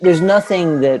There's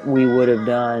nothing that we would have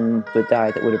done with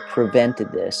diet that would have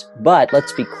prevented this. But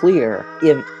let's be clear,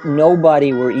 if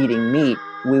nobody were eating meat,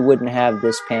 we wouldn't have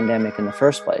this pandemic in the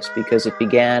first place, because it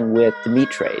began with the meat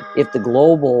trade. If the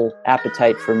global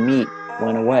appetite for meat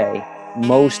went away,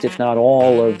 most, if not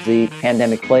all, of the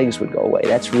pandemic plagues would go away.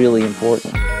 That's really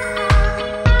important.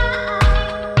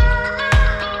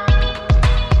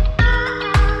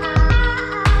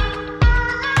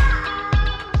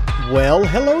 Well,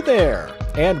 hello there,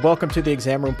 and welcome to the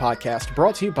Exam Room Podcast,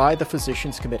 brought to you by the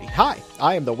Physicians Committee. Hi,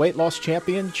 I am the weight loss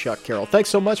champion, Chuck Carroll. Thanks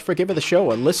so much for giving the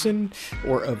show a listen,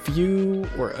 or a view,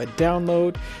 or a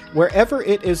download, wherever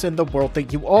it is in the world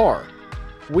that you are.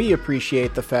 We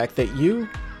appreciate the fact that you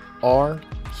are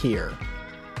here.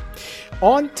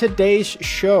 On today's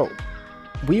show,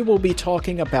 we will be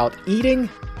talking about eating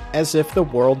as if the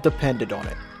world depended on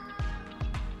it.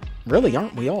 Really,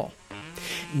 aren't we all?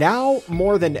 Now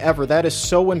more than ever, that is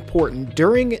so important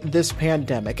during this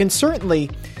pandemic. And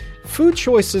certainly, food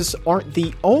choices aren't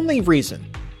the only reason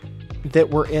that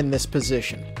we're in this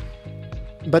position,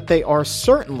 but they are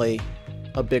certainly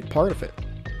a big part of it.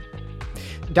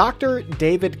 Dr.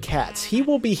 David Katz, he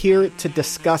will be here to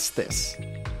discuss this.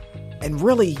 And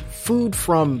really, food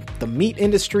from the meat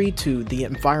industry to the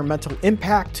environmental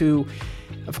impact to,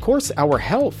 of course, our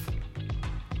health.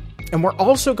 And we're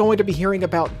also going to be hearing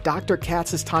about Dr.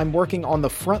 Katz's time working on the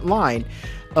front line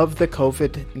of the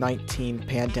COVID-19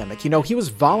 pandemic. You know, he was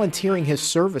volunteering his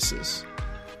services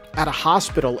at a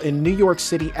hospital in New York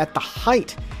City at the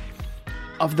height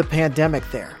of the pandemic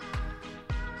there.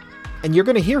 And you're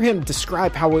going to hear him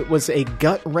describe how it was a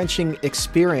gut-wrenching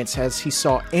experience as he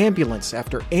saw ambulance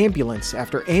after ambulance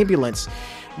after ambulance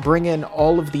bring in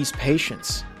all of these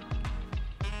patients.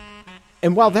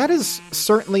 And while that is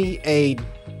certainly a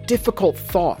difficult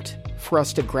thought for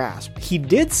us to grasp, he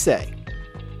did say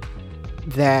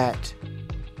that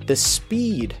the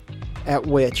speed at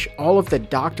which all of the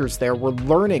doctors there were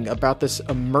learning about this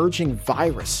emerging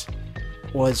virus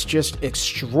was just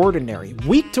extraordinary.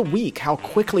 Week to week, how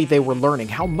quickly they were learning,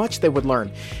 how much they would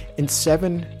learn in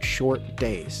 7 short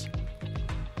days.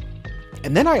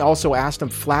 And then I also asked him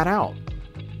flat out,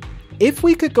 if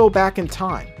we could go back in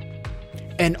time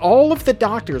and all of the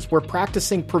doctors were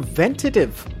practicing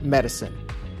preventative medicine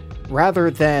rather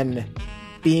than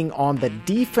being on the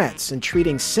defense and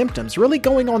treating symptoms, really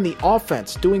going on the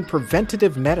offense, doing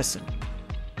preventative medicine,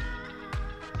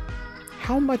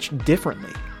 how much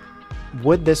differently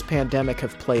would this pandemic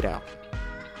have played out?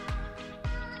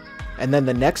 And then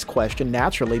the next question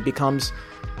naturally becomes,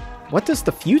 what does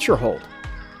the future hold?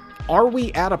 Are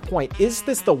we at a point? Is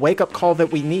this the wake-up call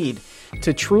that we need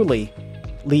to truly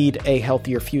lead a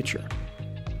healthier future?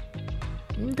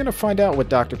 I'm going to find out with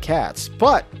Dr. Katz.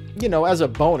 But, you know, as a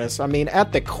bonus, I mean,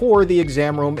 at the core, the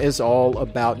exam room is all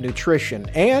about nutrition.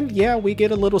 And yeah, we get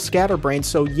a little scatterbrained.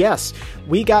 So yes,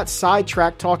 we got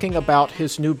sidetracked talking about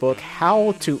his new book,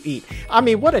 How to Eat. I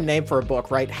mean, what a name for a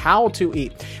book, right? How to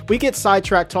Eat. We get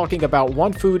sidetracked talking about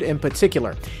one food in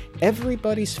particular,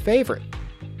 everybody's favorite,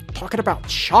 talking about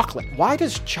chocolate. Why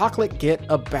does chocolate get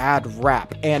a bad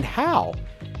rap? And how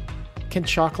can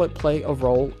chocolate play a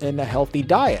role in a healthy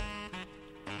diet?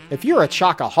 If you're a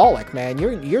chocoholic, man,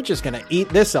 you're just going to eat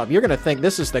this up. You're going to think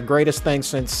this is the greatest thing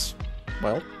since,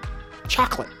 well,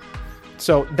 chocolate.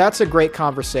 So that's a great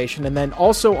conversation. And then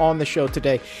also on the show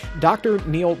today, Dr.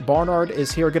 Neal Barnard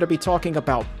is here, going to be talking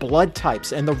about blood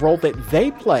types and the role that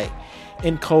they play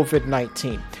in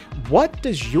COVID-19. What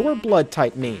does your blood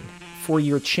type mean for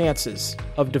your chances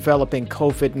of developing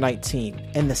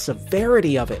COVID-19 and the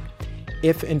severity of it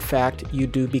if, in fact, you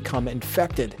do become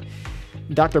infected?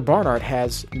 Dr. Barnard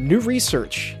has new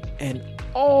research and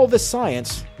all the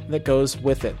science that goes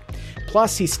with it.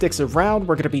 Plus, he sticks around.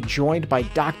 We're going to be joined by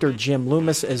Dr. Jim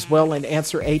Loomis as well and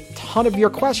answer a ton of your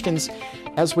questions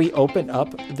as we open up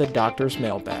the doctor's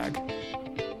mailbag.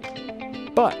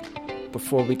 But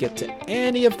before we get to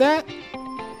any of that,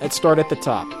 let's start at the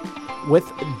top with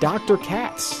Dr.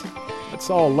 Katz. Let's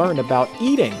all learn about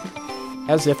eating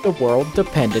as if the world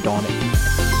depended on it.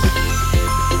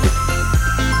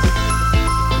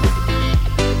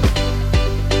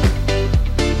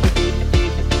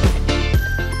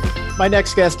 My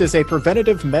next guest is a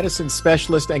preventative medicine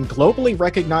specialist and globally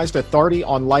recognized authority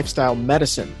on lifestyle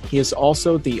medicine. He is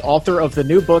also the author of the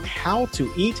new book, How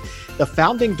to Eat, the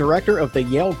founding director of the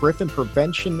Yale Griffin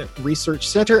Prevention Research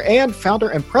Center, and founder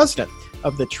and president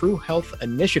of the True Health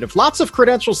Initiative. Lots of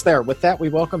credentials there. With that, we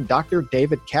welcome Dr.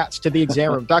 David Katz to the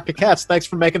exam room. Dr. Katz, thanks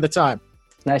for making the time.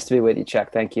 Nice to be with you,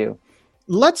 Chuck. Thank you.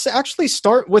 let's actually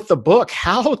start with the book,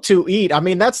 How to Eat. I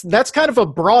mean, that's kind of a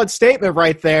broad statement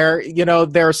right there. You know,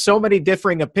 there are so many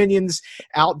differing opinions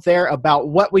out there about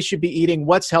what we should be eating,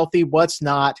 what's healthy, what's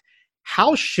not.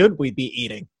 How should we be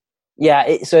eating? Yeah,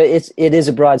 it is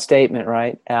a broad statement,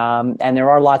 right? And there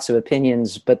are lots of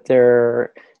opinions, and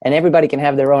everybody can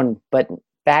have their own, but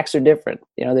facts are different.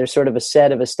 You know, there's sort of a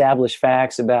set of established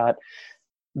facts about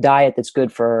diet that's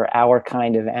good for our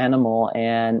kind of animal,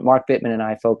 and Mark Bittman and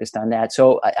I focused on that.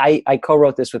 So I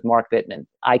co-wrote this with Mark Bittman,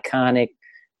 iconic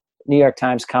New York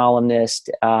Times columnist,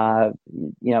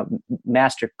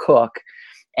 master cook.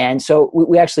 And so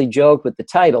we actually joked with the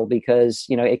title because,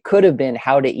 you know, it could have been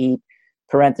How to Eat,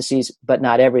 parentheses, but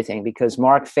not everything, because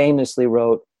Mark famously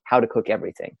wrote How to Cook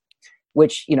Everything,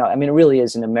 which, you know, I mean, it really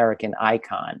is an American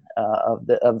icon of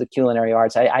the culinary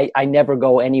arts. I never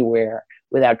go anywhere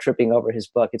without tripping over his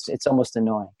book. It's almost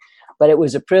annoying. But it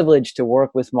was a privilege to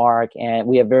work with Mark, and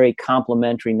we have very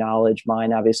complementary knowledge.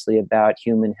 Mine, obviously, about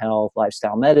human health,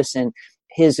 lifestyle medicine,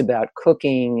 his about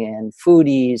cooking and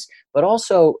foodies, but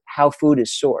also how food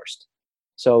is sourced.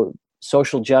 So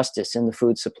social justice in the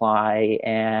food supply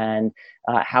and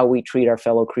how we treat our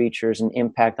fellow creatures and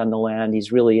impact on the land.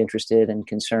 He's really interested and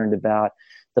concerned about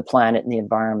the planet and the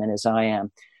environment, as I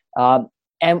am.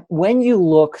 And when you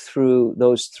look through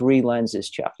those three lenses,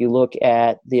 Chuck, you look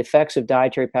at the effects of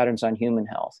dietary patterns on human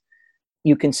health.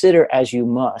 You consider, as you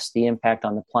must, the impact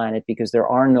on the planet, because there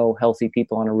are no healthy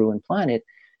people on a ruined planet.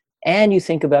 And you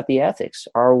think about the ethics.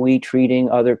 Are we treating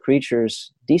other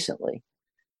creatures decently?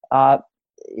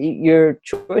 Your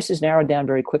choice is narrowed down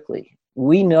very quickly.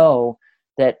 We know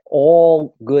that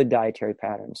all good dietary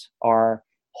patterns are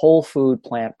whole food,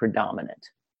 plant predominant.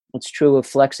 It's true of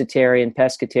flexitarian,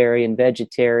 pescatarian,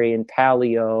 vegetarian,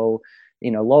 paleo,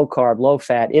 low carb, low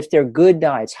fat. If they're good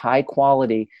diets, high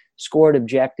quality, scored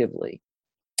objectively,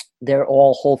 they're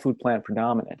all whole food, plant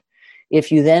predominant.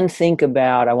 If you then think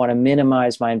about, I want to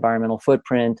minimize my environmental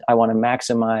footprint, I want to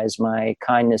maximize my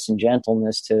kindness and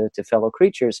gentleness to fellow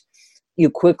creatures, you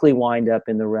quickly wind up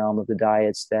in the realm of the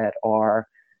diets that are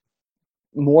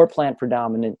more plant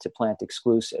predominant to plant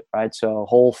exclusive, right? So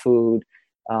whole food,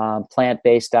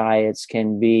 plant-based diets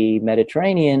can be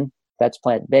Mediterranean, that's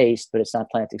plant-based, but it's not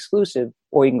plant exclusive,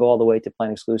 or you can go all the way to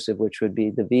plant exclusive, which would be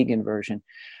the vegan version.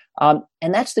 And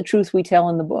that's the truth we tell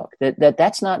in the book,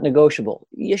 that's not negotiable.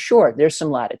 Yeah, sure, there's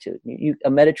some latitude.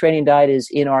 A Mediterranean diet is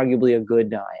inarguably a good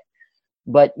diet,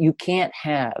 but you can't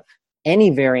have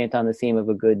any variant on the theme of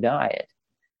a good diet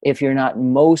if you're not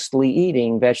mostly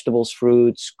eating vegetables,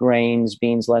 fruits, grains,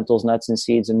 beans, lentils, nuts, and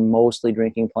seeds, and mostly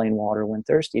drinking plain water when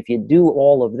thirsty. If you do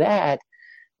all of that,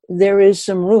 there is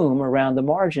some room around the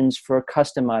margins for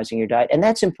customizing your diet. And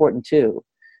that's important too,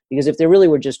 because if there really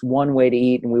were just one way to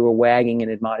eat and we were wagging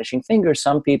and admonishing fingers,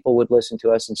 some people would listen to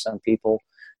us and some people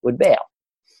would bail.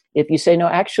 If you say, no,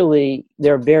 actually,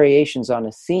 there are variations on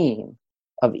a theme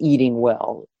of eating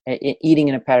well, eating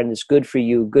in a pattern that's good for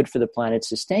you, good for the planet,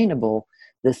 sustainable,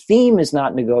 the theme is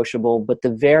not negotiable, but the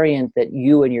variant that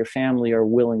you and your family are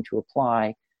willing to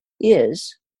apply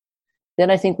is, then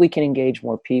I think we can engage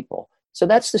more people. So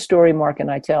that's the story Mark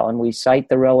and I tell, and we cite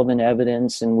the relevant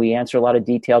evidence, and we answer a lot of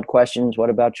detailed questions. What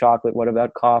about chocolate? What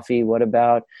about coffee? What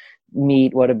about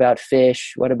meat? What about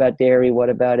fish? What about dairy? What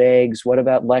about eggs? What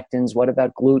about lectins? What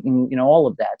about gluten? All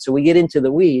of that. So we get into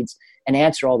the weeds and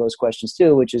answer all those questions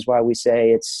too, which is why we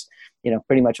say it's,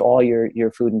 pretty much all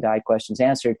your food and diet questions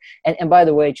answered. And by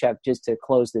the way, Chuck, just to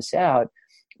close this out,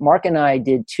 Mark and I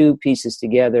did 2 pieces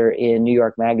together in New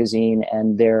York Magazine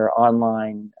and their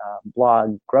online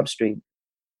blog, Grub Street,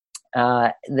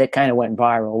 that kind of went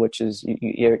viral, which is,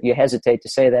 you hesitate to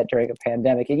say that during a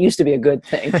pandemic. It used to be a good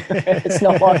thing. It's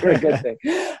no longer a good thing.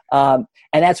 And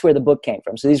that's where the book came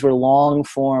from. So these were long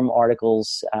form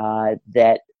articles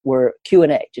that were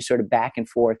Q&A, just sort of back and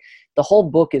forth. The whole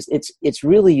book it's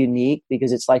really unique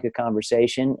because it's like a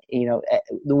conversation.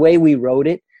 The way we wrote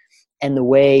it and the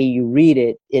way you read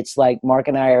it, it's like Mark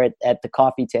and I are at the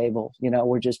coffee table.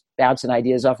 We're just bouncing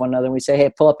ideas off one another, and we say,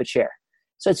 hey, pull up a chair.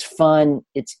 So it's fun,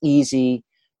 it's easy,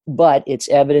 but it's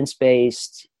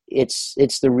evidence-based,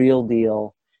 it's the real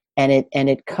deal. And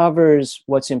it covers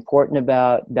what's important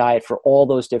about diet for all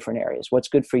those different areas. What's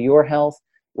good for your health,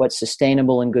 what's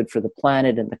sustainable and good for the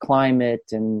planet and the climate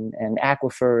and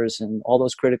aquifers and all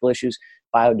those critical issues,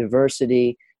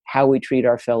 biodiversity, how we treat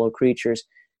our fellow creatures,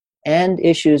 and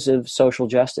issues of social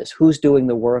justice. Who's doing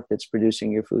the work that's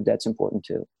producing your food? That's important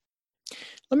too.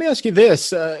 Let me ask you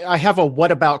this. I have a what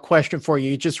about question for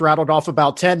you. You just rattled off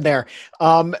about 10 there.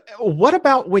 What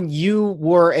about when you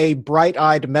were a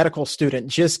bright-eyed medical student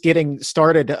just getting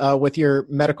started with your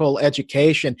medical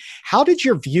education? How did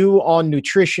your view on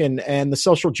nutrition and the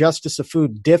social justice of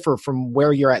food differ from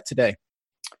where you're at today?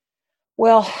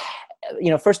 Well,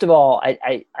 first of all,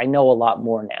 I know a lot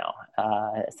more now.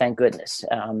 Thank goodness.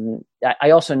 I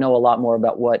also know a lot more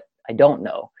about what I don't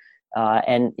know.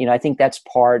 And I think that's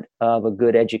part of a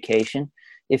good education.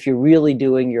 If you're really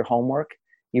doing your homework,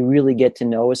 you really get to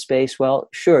know a space well.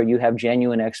 Sure, you have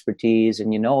genuine expertise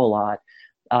and you know a lot,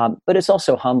 but it's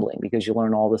also humbling because you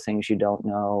learn all the things you don't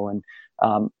know,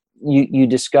 and you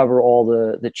discover all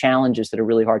the challenges that are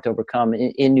really hard to overcome.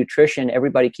 In nutrition,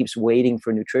 everybody keeps waiting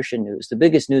for nutrition news. The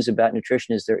biggest news about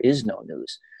nutrition is there is no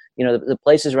news. The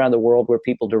places around the world where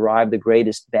people derive the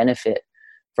greatest benefit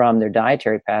from their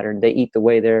dietary pattern, they eat the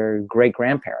way their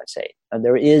great-grandparents ate.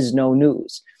 There is no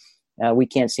news. We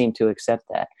can't seem to accept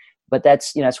that. But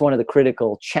that's one of the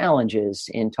critical challenges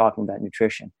in talking about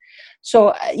nutrition.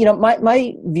 So,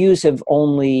 my views have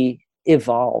only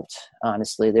evolved,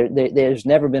 honestly. There's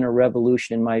never been a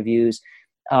revolution in my views.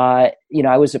 I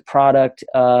was a product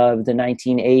of the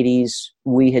 1980s.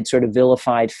 We had sort of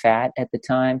vilified fat at the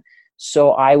time.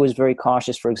 So I was very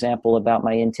cautious, for example, about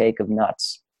my intake of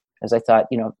nuts, as I thought,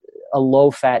 a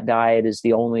low-fat diet is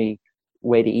the only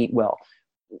way to eat well.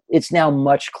 It's now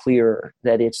much clearer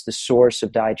that it's the source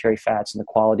of dietary fats and the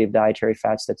quality of dietary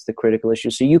fats that's the critical issue.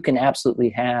 So you can absolutely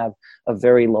have a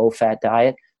very low-fat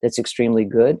diet that's extremely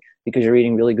good because you're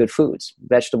eating really good foods,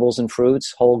 vegetables and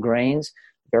fruits, whole grains,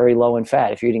 very low in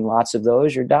fat. If you're eating lots of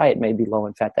those, your diet may be low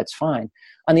in fat. That's fine.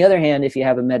 On the other hand, if you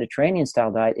have a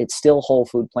Mediterranean-style diet, it's still whole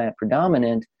food plant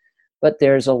predominant, but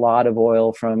there's a lot of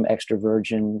oil from extra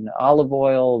virgin olive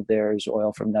oil. There's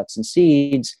oil from nuts and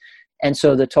seeds. And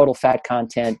so the total fat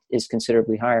content is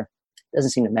considerably higher. It doesn't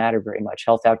seem to matter very much.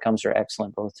 Health outcomes are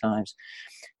excellent both times.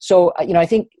 So, I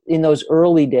think in those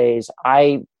early days,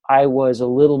 I was a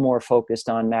little more focused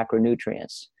on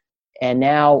macronutrients. And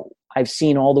now I've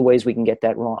seen all the ways we can get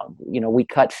that wrong. We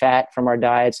cut fat from our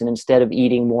diets, and instead of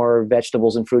eating more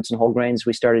vegetables and fruits and whole grains,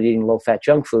 we started eating low-fat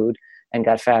junk food and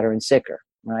got fatter and sicker.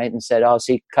 Right? And said,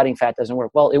 cutting fat doesn't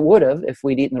work. Well, it would have if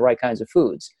we'd eaten the right kinds of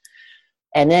foods.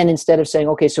 And then instead of saying,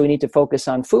 okay, so we need to focus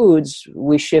on foods,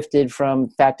 we shifted from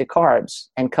fat to carbs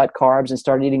and cut carbs and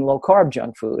started eating low-carb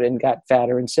junk food and got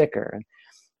fatter and sicker.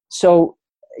 So,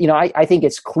 I think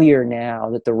it's clear now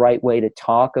that the right way to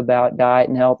talk about diet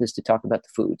and health is to talk about the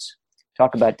foods.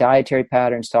 Talk about dietary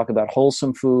patterns, talk about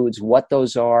wholesome foods, what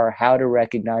those are, how to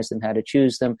recognize them, how to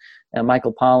choose them. And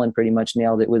Michael Pollan pretty much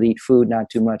nailed it with eat food, not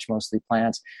too much, mostly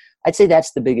plants. I'd say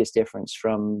that's the biggest difference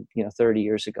from 30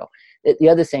 years ago. The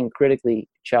other thing critically,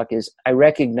 Chuck, is I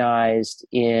recognized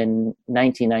in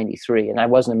 1993, and I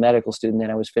wasn't a medical student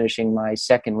then, I was finishing my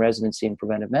second residency in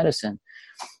preventive medicine,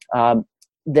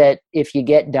 that if you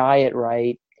get diet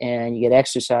right and you get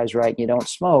exercise right and you don't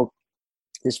smoke,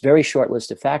 this very short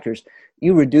list of factors,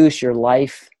 you reduce your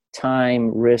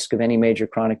lifetime risk of any major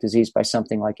chronic disease by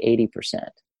something like 80%.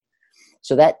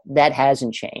 So that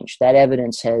hasn't changed. That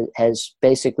evidence has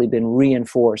basically been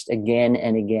reinforced again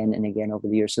and again and again over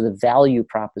the years. So the value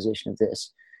proposition of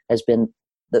this has been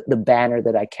the banner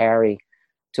that I carry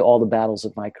to all the battles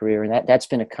of my career. And that's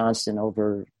been a constant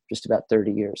over just about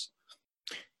 30 years.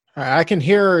 I can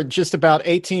hear just about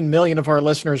 18 million of our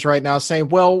listeners right now saying,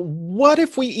 well, what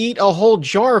if we eat a whole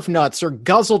jar of nuts or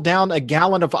guzzle down a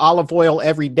gallon of olive oil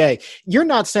every day? You're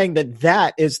not saying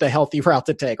that is the healthy route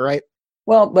to take, right?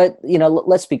 Well, but,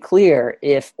 let's be clear.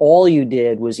 If all you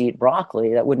did was eat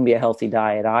broccoli, that wouldn't be a healthy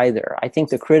diet either. I think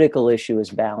the critical issue is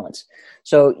balance.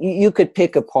 So you could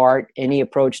pick apart any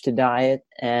approach to diet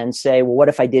and say, well, what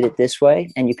if I did it this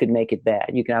way? And you could make it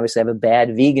bad. You can obviously have a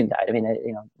bad vegan diet. I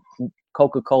mean,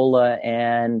 Coca-Cola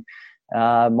and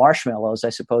marshmallows, I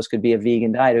suppose, could be a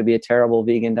vegan diet. It would be a terrible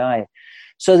vegan diet.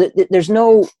 So there's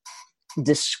no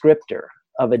descriptor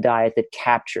of a diet that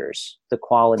captures the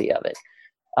quality of it.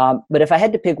 But if I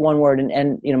had to pick one word,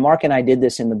 and Mark and I did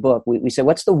this in the book, we said,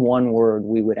 what's the one word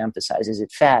we would emphasize? Is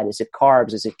it fat? Is it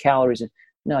carbs? Is it calories?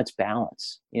 No, it's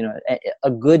balance.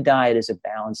 A good diet is a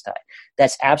balanced diet.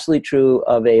 That's absolutely true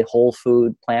of a whole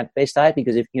food plant-based diet,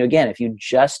 because if you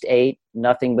just ate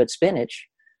nothing but spinach,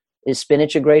 is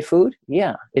spinach a great food?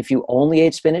 Yeah. If you only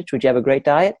ate spinach, would you have a great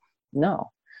diet? No.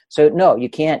 So no, you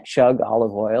can't chug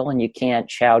olive oil and you can't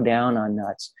chow down on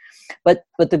nuts. But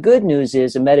the good news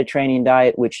is a Mediterranean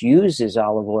diet which uses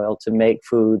olive oil to make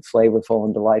food flavorful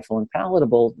and delightful and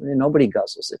palatable, nobody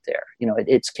guzzles it there.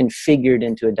 It's configured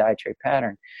into a dietary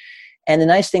pattern. And the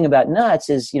nice thing about nuts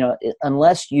is,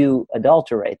 unless you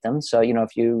adulterate them, so,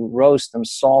 if you roast them,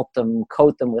 salt them,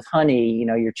 coat them with honey,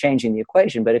 you're changing the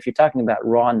equation. But if you're talking about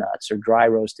raw nuts or dry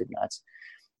roasted nuts,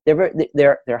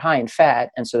 they're high in fat,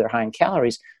 and so they're high in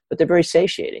calories, but they're very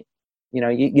satiating.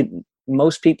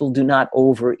 Most people do not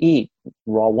overeat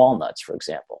raw walnuts, for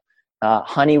example.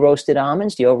 Honey roasted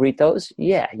almonds, do you overeat those?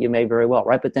 Yeah, you may very well,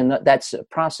 right? But then that's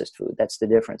processed food. That's the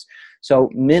difference. So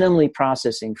minimally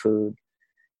processing food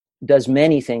does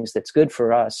many things that's good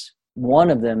for us. One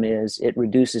of them is it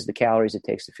reduces the calories it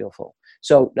takes to feel full.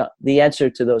 So the answer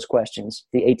to those questions,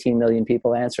 the 18 million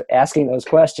people asking those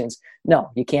questions, no,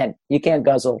 you can't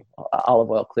guzzle olive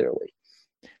oil clearly.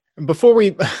 Before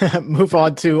we move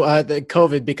on to the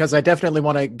COVID, because I definitely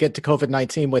want to get to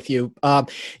COVID-19 with you,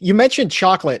 you mentioned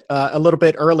chocolate a little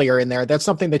bit earlier in there. That's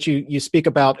something that you speak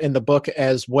about in the book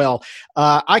as well.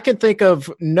 I can think of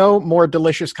no more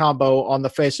delicious combo on the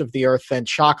face of the earth than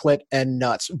chocolate and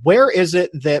nuts. Where is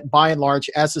it that, by and large,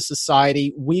 as a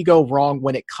society, we go wrong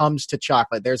when it comes to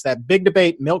chocolate? There's that big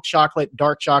debate, milk chocolate,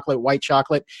 dark chocolate, white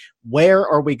chocolate. Where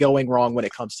are we going wrong when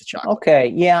it comes to chocolate?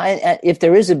 Okay, yeah, if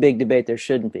there is a big debate, there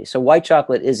shouldn't be. So white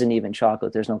chocolate isn't even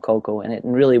chocolate. There's no cocoa in it.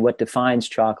 And really what defines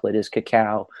chocolate is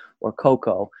cacao or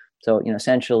cocoa. So,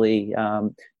 essentially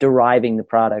deriving the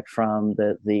product from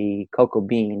the cocoa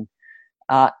bean.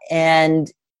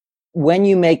 And when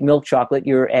you make milk chocolate,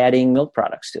 you're adding milk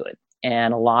products to it.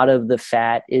 And a lot of the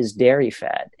fat is dairy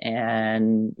fat.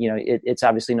 And, it's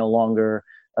obviously no longer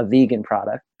a vegan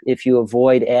product. If you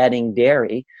avoid adding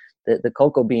dairy, the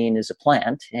cocoa bean is a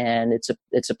plant, and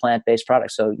it's a plant-based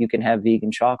product, so you can have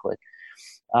vegan chocolate.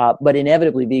 But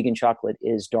inevitably, vegan chocolate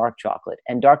is dark chocolate,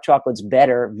 and dark chocolate's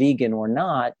better, vegan or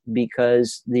not,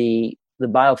 because the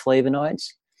bioflavonoids,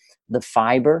 the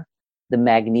fiber, the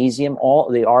magnesium, all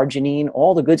the arginine,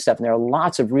 all the good stuff, and there are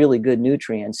lots of really good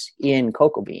nutrients in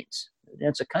cocoa beans.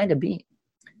 It's a kind of bean.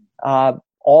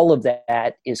 All of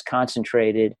that is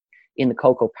concentrated in the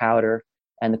cocoa powder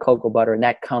and the cocoa butter, and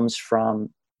that comes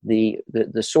from the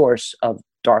source of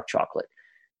dark chocolate.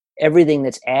 Everything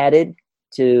that's added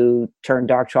to turn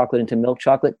dark chocolate into milk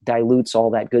chocolate dilutes all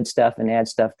that good stuff and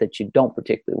adds stuff that you don't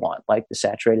particularly want, like the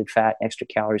saturated fat, extra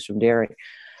calories from dairy.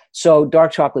 So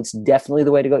dark chocolate's definitely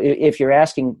the way to go. If you're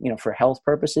asking, for health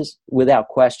purposes, without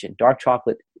question, dark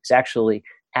chocolate is actually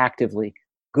actively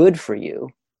good for you,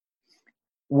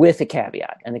 with a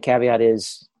caveat. And the caveat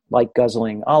is, like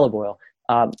guzzling olive oil,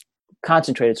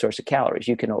 concentrated source of calories.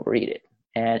 You can overeat it.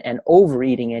 And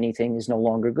overeating anything is no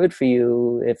longer good for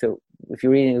you. If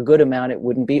you're eating a good amount, it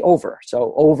wouldn't be over.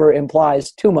 So over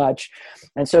implies too much.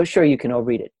 And so sure, you can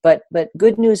overeat it. But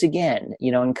good news again,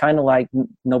 and kind of like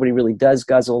nobody really does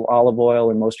guzzle olive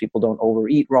oil, and most people don't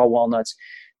overeat raw walnuts.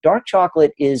 Dark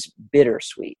chocolate is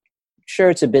bittersweet.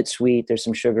 Sure, it's a bit sweet. There's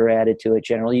some sugar added to it.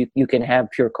 Generally, you can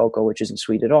have pure cocoa, which isn't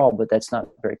sweet at all, but that's not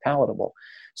very palatable.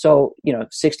 So,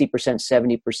 60%,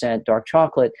 70% dark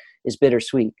chocolate is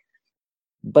bittersweet.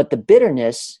 But the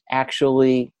bitterness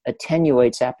actually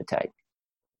attenuates appetite.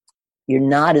 You're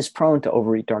not as prone to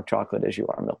overeat dark chocolate as you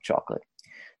are milk chocolate.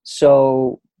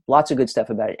 So lots of good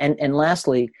stuff about it. And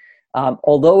lastly,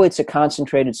 although it's a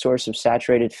concentrated source of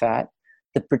saturated fat,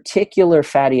 the particular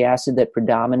fatty acid that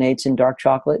predominates in dark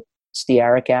chocolate,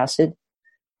 stearic acid,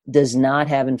 does not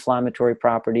have inflammatory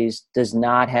properties, does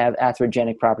not have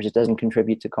atherogenic properties. It doesn't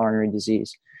contribute to coronary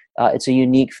disease. It's a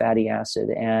unique fatty acid.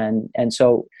 And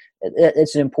so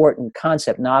it's an important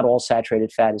concept. Not all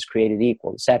saturated fat is created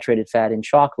equal. The saturated fat in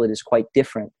chocolate is quite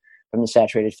different from the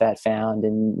saturated fat found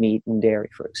in meat and dairy,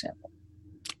 for example.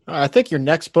 I think your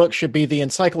next book should be the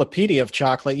Encyclopedia of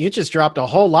Chocolate. You just dropped a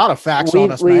whole lot of facts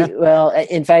on us, man. Well,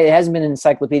 in fact, it hasn't been an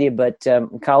encyclopedia, but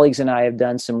colleagues and I have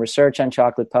done some research on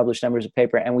chocolate, published numbers of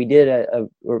paper, and we did an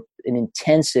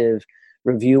intensive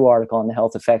review article on the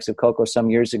health effects of cocoa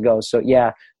some years ago. So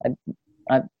yeah,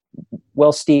 I'm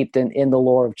well steeped in the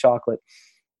lore of chocolate.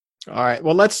 All right.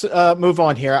 Well, let's move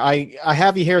on here. I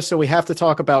have you here, so we have to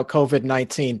talk about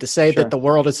COVID-19. To say Sure. that the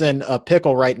world is in a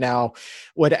pickle right now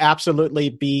would absolutely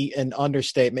be an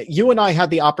understatement. You and I had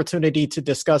the opportunity to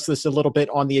discuss this a little bit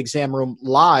on the Exam Room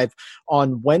Live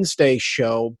on Wednesday's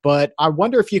show, but I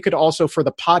wonder if you could also, for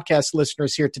the podcast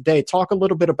listeners here today, talk a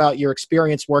little bit about your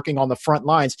experience working on the front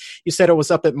lines. You said it was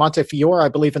up at Montefiore, I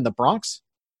believe, in the Bronx?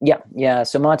 Yeah.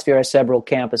 So Montefiore has several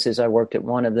campuses. I worked at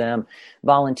one of them,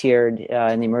 volunteered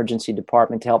in the emergency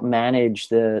department to help manage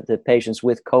the patients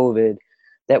with COVID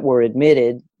that were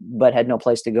admitted but had no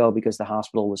place to go because the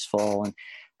hospital was full.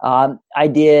 And I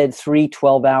did 3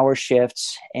 12-hour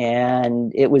shifts,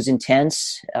 and it was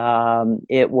intense.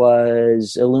 It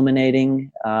was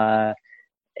illuminating.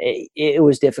 it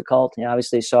was difficult.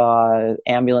 Obviously saw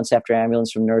ambulance after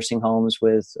ambulance from nursing homes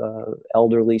with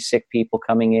elderly, sick people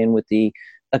coming in with the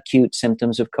acute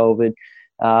symptoms of COVID.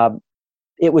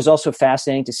 It was also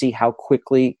fascinating to see how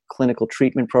quickly clinical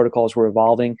treatment protocols were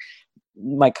evolving.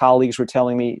 My colleagues were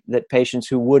telling me that patients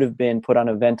who would have been put on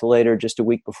a ventilator just a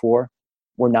week before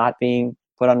were not being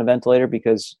put on a ventilator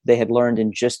because they had learned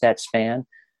in just that span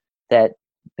that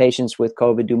patients with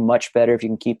COVID do much better if you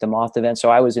can keep them off the vent. So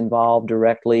I was involved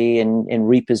directly in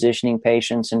repositioning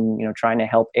patients and trying to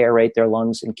help aerate their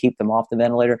lungs and keep them off the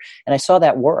ventilator. And I saw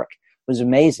that work. It was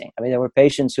amazing. I mean, there were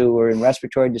patients who were in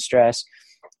respiratory distress.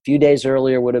 A few days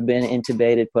earlier would have been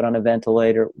intubated, put on a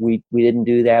ventilator. We didn't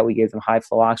do that. We gave them high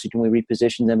flow oxygen. We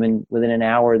repositioned them, and within an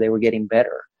hour they were getting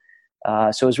better.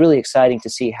 So it was really exciting to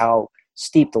see how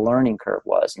steep the learning curve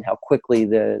was and how quickly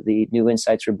the new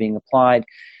insights were being applied.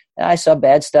 I saw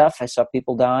bad stuff. I saw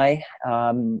people die.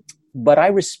 But I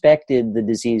respected the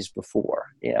disease before.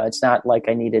 It's not like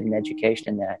I needed an education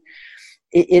in that.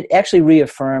 It actually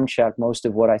reaffirmed, Chuck, most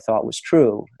of what I thought was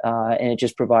true, and it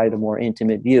just provided a more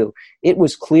intimate view. It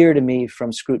was clear to me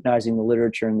from scrutinizing the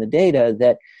literature and the data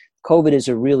that COVID is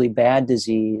a really bad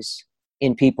disease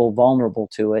in people vulnerable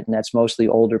to it, and that's mostly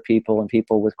older people and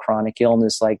people with chronic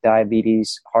illness like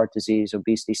diabetes, heart disease,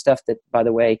 obesity, stuff that, by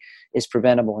the way, is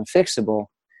preventable and fixable.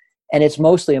 And it's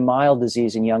mostly a mild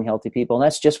disease in young, healthy people, and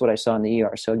that's just what I saw in the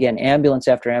ER. So again, ambulance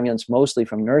after ambulance, mostly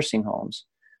from nursing homes,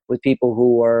 with people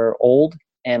who are old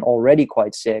and already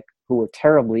quite sick, who were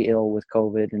terribly ill with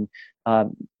COVID,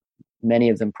 and many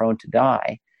of them prone to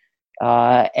die.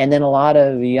 And then a lot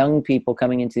of young people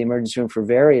coming into the emergency room for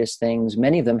various things.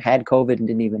 Many of them had COVID and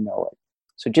didn't even know it.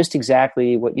 So just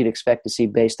exactly what you'd expect to see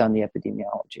based on the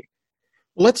epidemiology.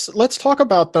 Let's talk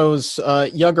about those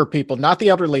younger people, not the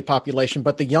elderly population,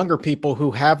 but the younger people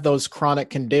who have those chronic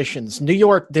conditions. New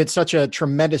York did such a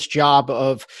tremendous job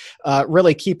of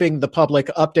really keeping the public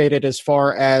updated as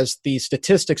far as the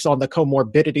statistics on the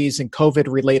comorbidities and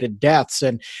COVID-related deaths.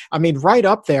 And I mean, right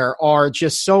up there are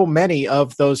just so many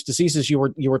of those diseases you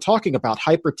were talking about: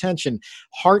 hypertension,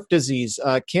 heart disease,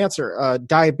 cancer,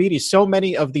 diabetes, so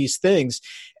many of these things.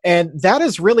 And that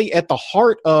is really at the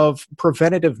heart of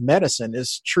preventative medicine,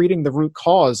 is treating the root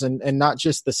cause and not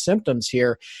just the symptoms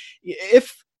here.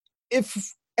 If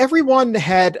everyone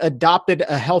had adopted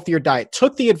a healthier diet,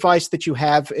 took the advice that you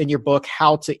have in your book,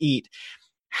 How to Eat,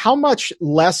 how much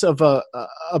less of a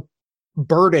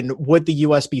burden would the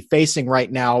U.S. be facing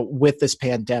right now with this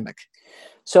pandemic?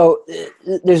 So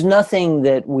there's nothing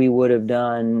that we would have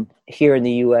done here in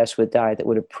the U.S. with diet that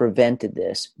would have prevented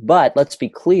this. But let's be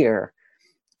clear.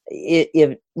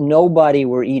 If nobody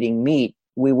were eating meat,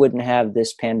 we wouldn't have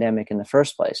this pandemic in the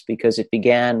first place, because it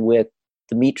began with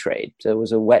the meat trade. So it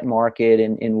was a wet market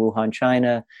in Wuhan,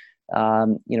 China.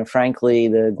 Frankly,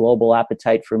 the global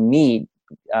appetite for meat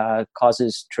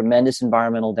causes tremendous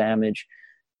environmental damage,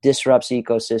 disrupts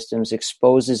ecosystems,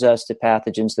 exposes us to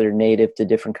pathogens that are native to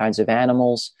different kinds of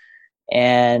animals,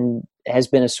 and has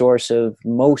been a source of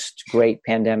most great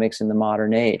pandemics in the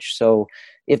modern age. So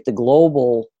if the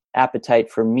global appetite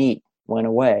for meat went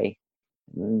away,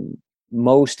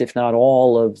 most, if not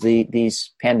all, of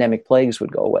these pandemic plagues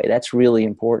would go away. That's really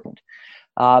important.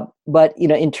 But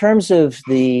in terms of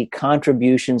the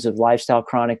contributions of lifestyle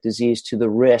chronic disease to the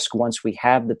risk once we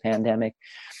have the pandemic,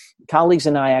 colleagues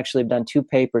and I actually have done 2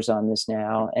 papers on this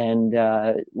now, and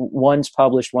one's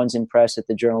published, one's in press at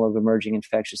the Journal of Emerging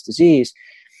Infectious Disease.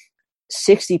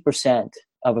 60%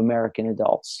 of American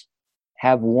adults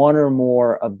have one or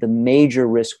more of the major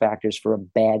risk factors for a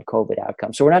bad COVID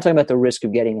outcome. So we're not talking about the risk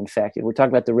of getting infected. We're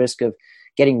talking about the risk of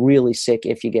getting really sick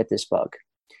if you get this bug.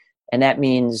 And that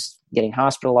means getting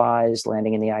hospitalized,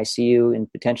 landing in the ICU,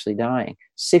 and potentially dying.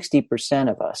 60%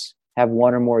 of us have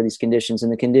one or more of these conditions,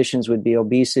 and the conditions would be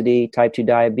obesity, type 2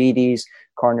 diabetes,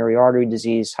 coronary artery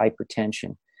disease,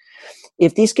 hypertension.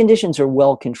 If these conditions are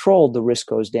well controlled, the risk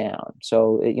goes down.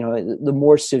 So, the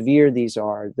more severe these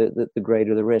are, the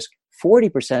greater the risk.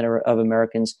 40% of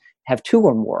Americans have 2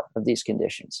 or more of these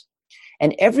conditions.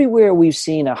 And everywhere we've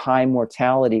seen a high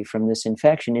mortality from this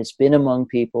infection, it's been among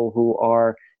people who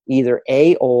are either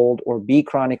A, old, or B,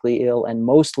 chronically ill, and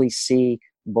mostly C,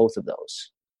 both of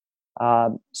those.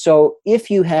 So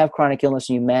if you have chronic illness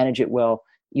and you manage it well,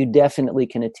 you definitely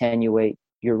can attenuate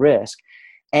your risk.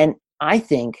 And I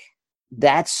think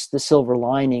that's the silver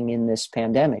lining in this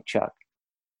pandemic, Chuck.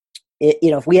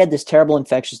 If we had this terrible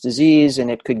infectious disease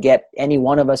and it could get any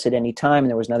one of us at any time and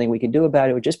there was nothing we could do about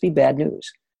it, it would just be bad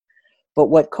news. But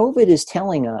what COVID is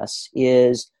telling us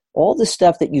is all the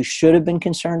stuff that you should have been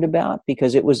concerned about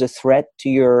because it was a threat to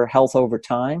your health over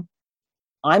time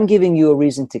I'm giving you a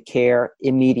reason to care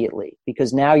immediately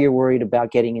because now you're worried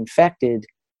about getting infected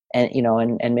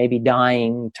and maybe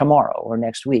dying tomorrow or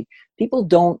next week. People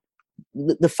don't,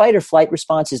 the fight or flight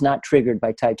response is not triggered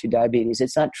by type 2 diabetes.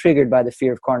 It's not triggered by the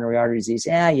fear of coronary artery disease.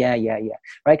 Yeah,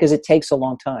 right? Because it takes a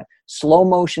long time. Slow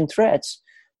motion threats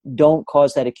don't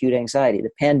cause that acute anxiety. The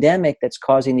pandemic that's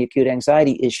causing the acute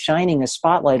anxiety is shining a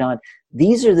spotlight on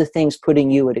these are the things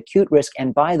putting you at acute risk.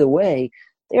 And by the way,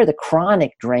 they're the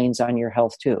chronic drains on your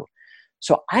health too.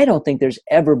 So I don't think there's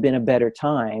ever been a better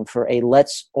time for a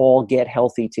let's all get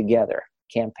healthy together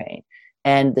campaign.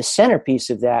 And the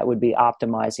centerpiece of that would be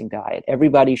optimizing diet.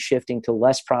 Everybody's shifting to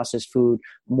less processed food,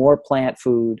 more plant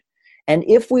food. And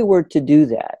if we were to do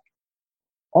that,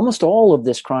 almost all of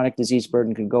this chronic disease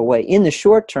burden could go away. In the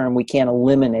short term, we can't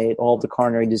eliminate all the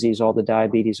coronary disease, all the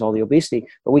diabetes, all the obesity,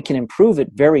 but we can improve it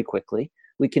very quickly.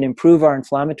 We can improve our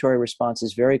inflammatory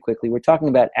responses very quickly. We're talking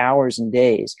about hours and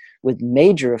days with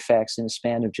major effects in a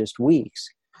span of just weeks.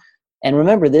 And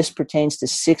remember, this pertains to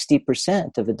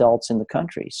 60% of adults in the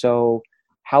country. So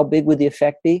how big would the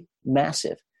effect be?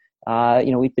 Massive.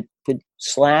 We could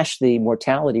slash the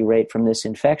mortality rate from this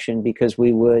infection because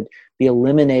we would be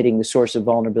eliminating the source of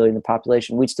vulnerability in the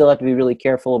population. We'd still have to be really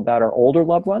careful about our older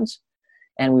loved ones,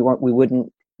 and we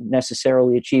wouldn't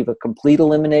necessarily achieve a complete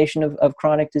elimination of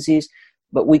chronic disease,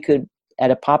 but we could, at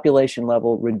a population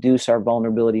level, reduce our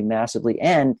vulnerability massively.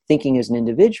 And thinking as an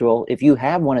individual, if you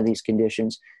have one of these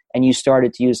conditions and you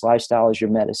started to use lifestyle as your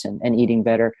medicine and eating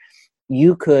better,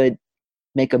 you could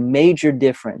make a major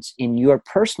difference in your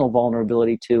personal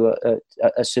vulnerability to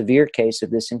a severe case of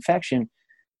this infection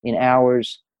in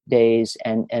hours, days,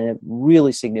 and a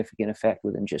really significant effect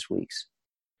within just weeks.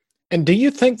 And do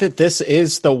you think that this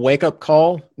is the wake-up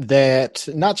call that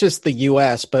not just the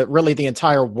U.S., but really the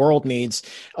entire world needs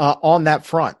on that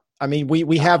front? I mean,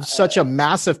 we have such a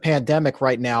massive pandemic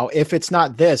right now. If it's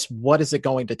not this, what is it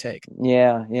going to take?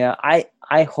 Yeah.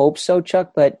 I hope so,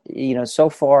 Chuck. But, so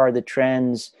far the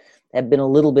trends have been a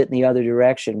little bit in the other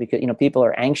direction because, people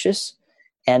are anxious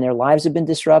and their lives have been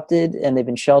disrupted and they've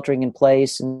been sheltering in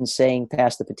place and saying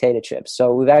pass the potato chips.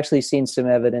 So we've actually seen some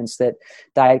evidence that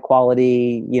diet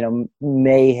quality,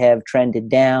 may have trended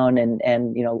down and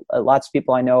lots of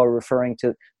people I know are referring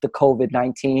to the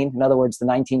COVID-19. In other words, the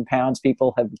 19 pounds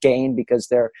people have gained because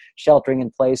they're sheltering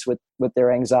in place with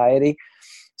their anxiety.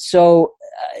 So,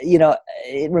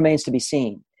 it remains to be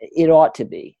seen. It ought to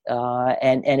be.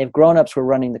 And if grownups were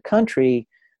running the country,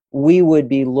 we would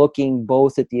be looking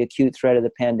both at the acute threat of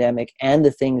the pandemic and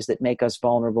the things that make us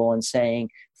vulnerable and saying,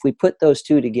 if we put those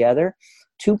two together,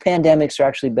 two pandemics are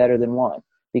actually better than one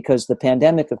because the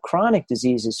pandemic of chronic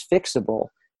disease is fixable.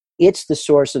 It's the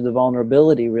source of the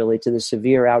vulnerability really to the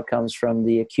severe outcomes from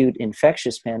the acute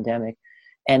infectious pandemic.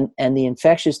 And the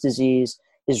infectious disease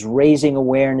is raising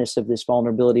awareness of this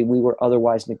vulnerability we were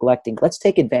otherwise neglecting. Let's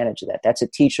take advantage of that. That's a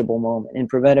teachable moment. In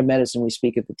preventive medicine, we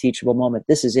speak of the teachable moment.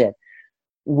 This is it.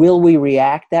 Will we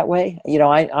react that way?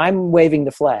 I'm waving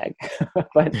the flag,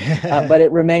 but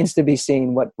it remains to be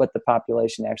seen what the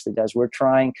population actually does.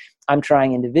 I'm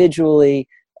trying individually.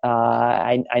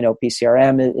 I know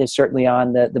PCRM is certainly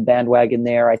on the bandwagon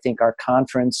there. I think our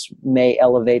conference may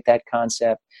elevate that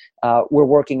concept. We're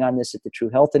working on this at the True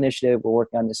Health Initiative. We're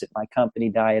working on this at my company,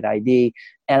 Diet ID,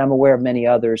 and I'm aware of many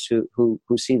others who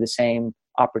see the same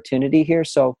opportunity here.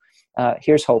 So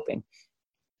here's hoping.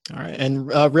 All right. And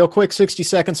real quick, 60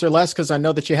 seconds or less, because I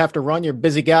know that you have to run. You're a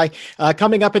busy guy.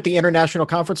 Coming up at the International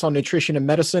Conference on Nutrition and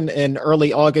Medicine in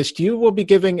early August, you will be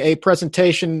giving a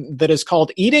presentation that is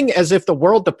called Eating as if the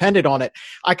World Depended on It.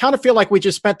 I kind of feel like we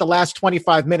just spent the last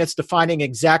 25 minutes defining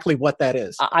exactly what that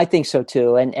is. I think so,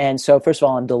 too. And so, first of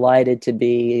all, I'm delighted to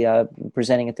be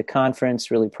presenting at the conference,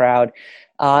 really proud.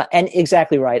 And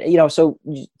exactly right. So,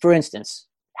 for instance,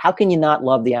 how can you not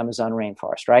love the Amazon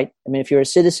rainforest, right? I mean, if you're a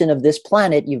citizen of this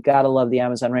planet, you've got to love the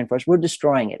Amazon rainforest. We're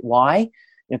destroying it. Why?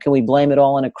 Can we blame it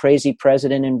all on a crazy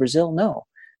president in Brazil? No.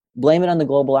 Blame it on the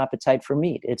global appetite for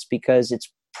meat. It's because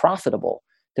it's profitable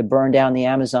to burn down the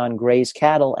Amazon, graze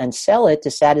cattle, and sell it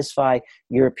to satisfy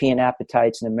European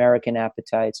appetites and American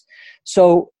appetites.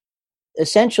 So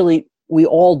essentially, we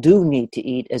all do need to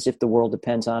eat as if the world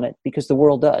depends on it because the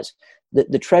world does.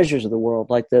 The treasures of the world,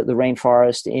 like the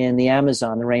rainforest in the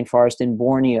Amazon, the rainforest in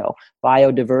Borneo,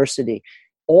 biodiversity,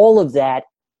 all of that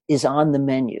is on the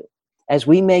menu. As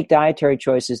we make dietary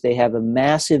choices, they have a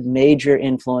massive, major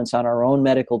influence on our own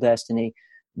medical destiny,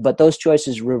 but those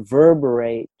choices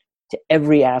reverberate to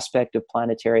every aspect of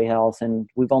planetary health. And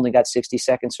we've only got 60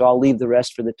 seconds, so I'll leave the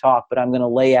rest for the talk, but I'm going to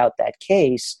lay out that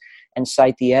case and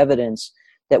cite the evidence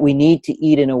that we need to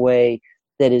eat in a way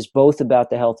that is both about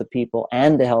the health of people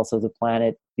and the health of the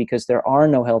planet because there are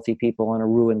no healthy people on a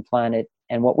ruined planet.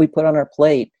 And what we put on our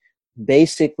plate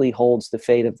basically holds the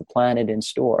fate of the planet in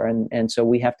store. And so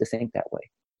we have to think that way.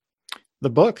 The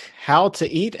book, How to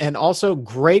Eat, and also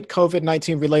great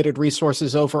COVID-19 related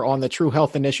resources over on the True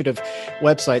Health Initiative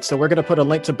website. So we're going to put a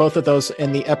link to both of those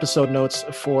in the episode notes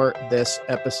for this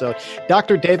episode.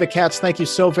 Dr. David Katz, thank you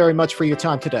so very much for your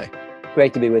time today.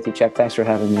 Great to be with you, Chuck. Thanks for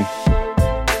having me.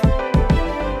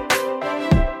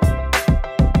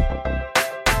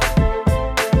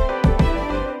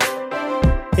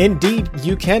 Indeed,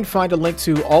 you can find a link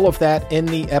to all of that in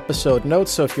the episode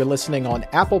notes. So if you're listening on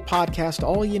Apple Podcast,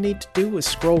 all you need to do is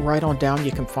scroll right on down.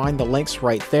 You can find the links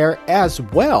right there, as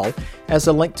well as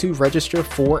a link to register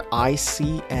for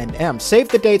ICNM. Save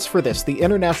the dates for this, the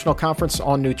International Conference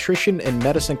on Nutrition and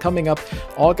Medicine, coming up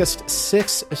August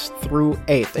 6th through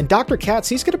 8th. And Dr. Katz,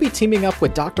 he's going to be teaming up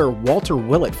with Dr. Walter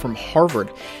Willett from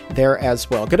Harvard there as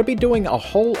well. Going to be doing a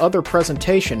whole other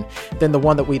presentation than the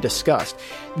one that we discussed.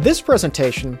 This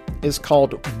presentation is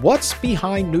called What's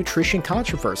Behind Nutrition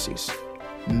Controversies?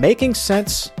 Making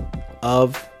Sense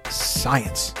of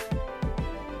Science.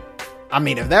 I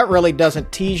mean, if that really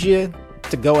doesn't tease you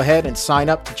to go ahead and sign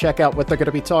up to check out what they're going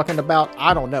to be talking about,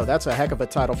 I don't know. That's a heck of a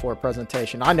title for a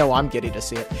presentation. I know I'm giddy to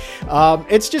see it.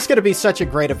 It's just going to be such a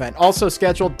great event. Also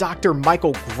scheduled, Dr.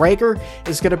 Michael Greger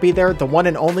is going to be there. The one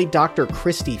and only Dr.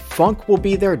 Christy Funk will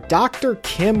be there. Dr.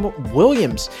 Kim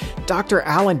Williams, Dr.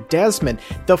 Alan Desmond,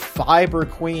 the Fiber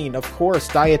Queen, of course,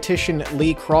 dietitian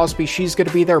Lee Crosby. She's going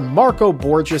to be there. Marco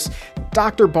Borges,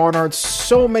 Dr. Barnard,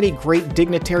 so many great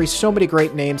dignitaries, so many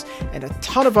great names, and a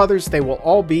ton of others. They will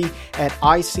all be at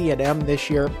ICNM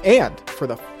this year. And for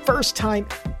the first time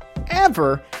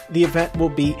ever, the event will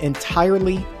be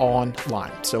entirely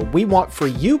online. So we want for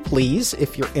you, please,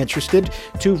 if you're interested,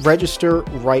 to register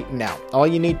right now. All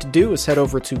you need to do is head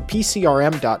over to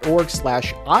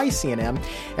pcrm.org/ICNM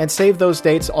and save those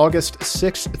dates, August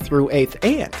 6th through 8th.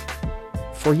 And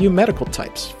for you medical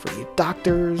types, for you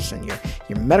doctors and your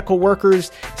medical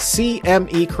workers,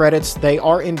 CME credits, they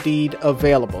are indeed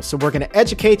available. So we're going to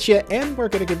educate you and we're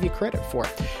going to give you credit for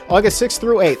it. August 6th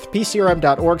through 8th,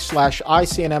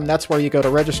 pcrm.org/ICNM. That's where you go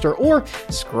to register, or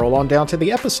scroll on down to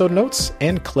the episode notes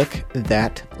and click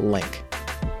that link.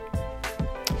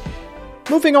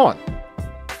 Moving on.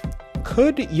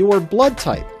 Could your blood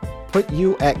type put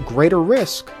you at greater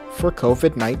risk for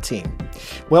COVID-19?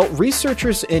 Well,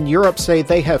 researchers in Europe say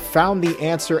they have found the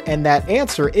answer, and that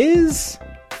answer is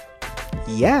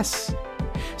yes.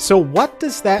 So what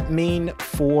does that mean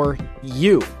for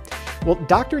you? Well,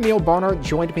 Dr. Neil Barnard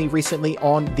joined me recently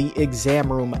on the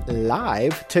Exam Room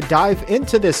Live to dive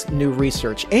into this new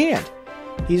research, and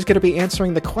he's going to be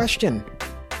answering the question,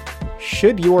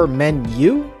 should your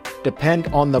menu depend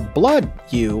on the blood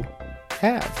you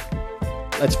have?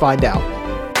 Let's find out.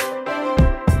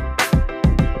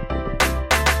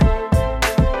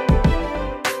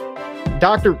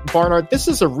 Dr. Barnard, this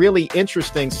is a really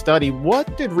interesting study.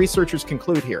 What did researchers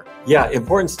conclude here? Yeah,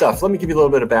 important stuff. Let me give you a little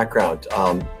bit of background.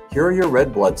 Here are your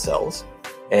red blood cells.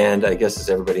 And I guess as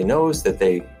everybody knows that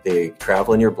they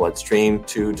travel in your bloodstream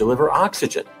to deliver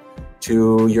oxygen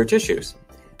to your tissues.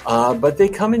 But they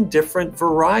come in different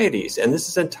varieties, and this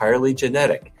is entirely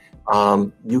genetic.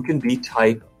 You can be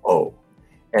type O.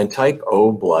 And type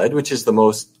O blood, which is the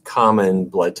most common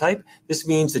blood type, this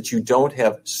means that you don't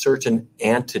have certain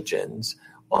antigens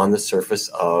on the surface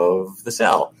of the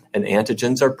cell. And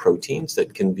antigens are proteins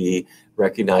that can be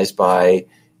recognized by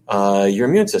your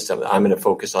immune system. I'm going to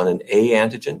focus on an A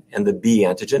antigen and the B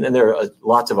antigen, and there are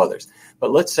lots of others.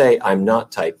 But let's say I'm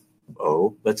not type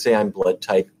O. Let's say I'm blood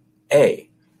type A.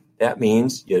 That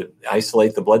means you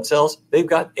isolate the blood cells. They've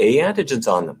got A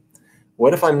antigens on them.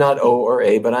 What if I'm not O or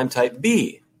A, but I'm type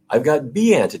B? I've got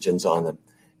B antigens on them.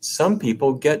 Some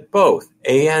people get both,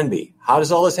 A and B. How does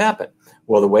all this happen?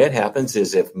 Well, the way it happens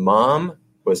is if mom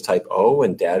was type O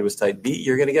and dad was type B,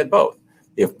 you're going to get both.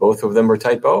 If both of them are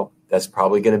type O, that's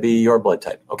probably going to be your blood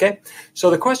type. Okay? So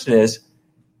the question is,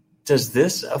 does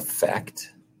this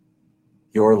affect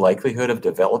your likelihood of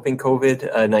developing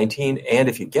COVID-19? And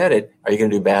if you get it, are you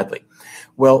going to do badly?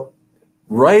 Well,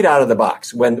 right out of the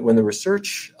box, when the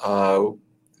research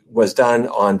was done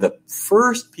on the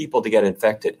first people to get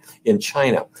infected in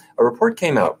China, a report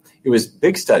came out. It was a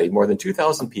big study, more than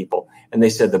 2,000 people, and they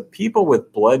said the people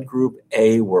with blood group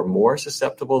A were more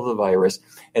susceptible to the virus,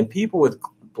 and people with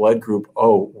blood group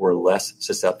O were less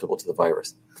susceptible to the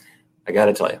virus. I got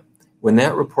to tell you, when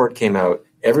that report came out,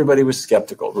 everybody was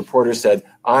skeptical. Reporters said,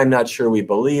 I'm not sure we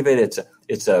believe it.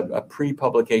 It's a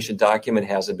pre-publication document,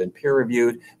 hasn't been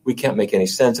peer-reviewed. We can't make any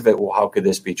sense of it. Well, how could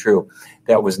this be true?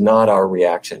 That was not our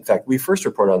reaction. In fact, we first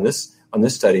reported on this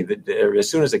study that as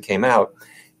soon as it came out,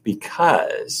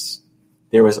 because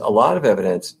there was a lot of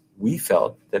evidence we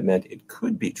felt that meant it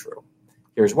could be true.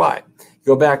 Here's why.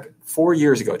 Go back 4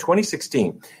 years ago,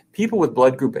 2016, people with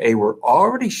blood group A were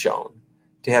already shown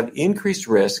to have increased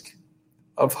risk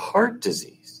of heart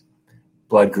disease.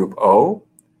 Blood group O,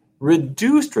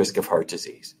 reduced risk of heart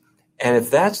disease. And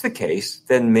if that's the case,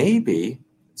 then maybe,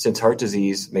 since heart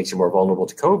disease makes you more vulnerable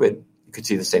to COVID, you could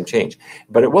see the same change.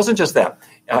 But it wasn't just that.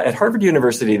 At Harvard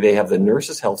University, they have the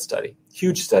Nurses' Health Study,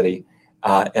 huge study,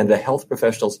 and the Health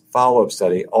Professionals Follow-Up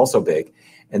Study, also big.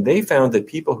 And they found that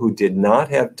people who did not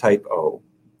have type O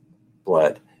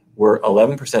blood were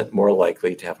 11% more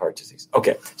likely to have heart disease.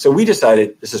 Okay, so we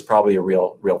decided this is probably a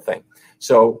real thing.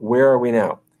 So where are we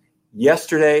now?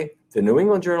 Yesterday, the New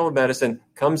England Journal of Medicine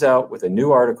comes out with a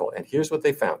new article, and here's what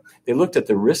they found. They looked at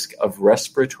the risk of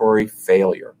respiratory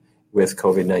failure with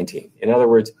COVID-19. In other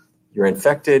words, you're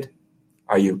infected.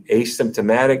 Are you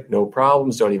asymptomatic, no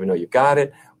problems, don't even know you got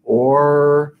it?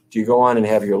 Or do you go on and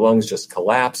have your lungs just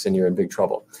collapse and you're in big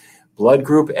trouble? Blood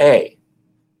group A,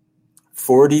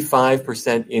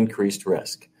 45% increased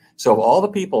risk. So of all the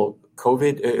people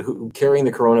who carrying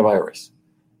the coronavirus,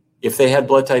 if they had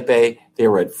blood type A, they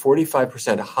were at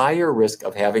 45% higher risk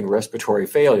of having respiratory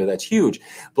failure. That's huge.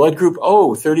 Blood group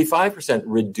O, 35%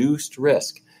 reduced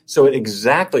risk. So it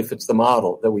exactly fits the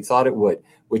model that we thought it would,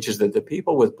 which is that the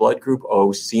people with blood group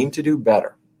O seem to do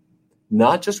better,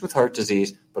 not just with heart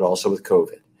disease, but also with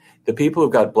COVID. The people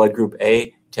who've got blood group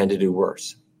A tend to do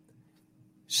worse.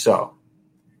 So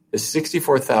the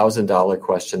 $64,000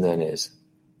 question then is,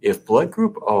 if blood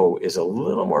group O is a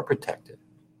little more protected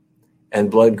and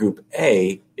blood group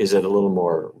A is at a little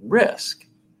more risk,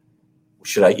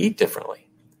 should I eat differently?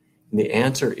 And the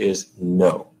answer is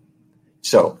no.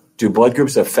 So do blood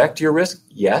groups affect your risk?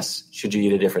 Yes. Should you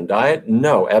eat a different diet?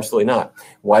 No, absolutely not.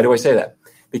 Why do I say that?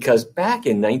 Because back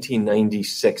in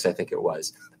 1996, I think it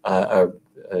was, a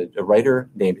writer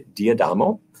named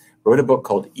D'Adamo wrote a book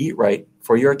called Eat Right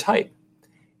for Your Type.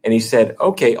 And he said,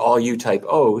 okay, all you type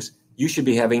O's, you should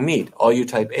be having meat. All you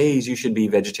type A's, you should be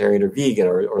vegetarian or vegan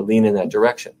or lean in that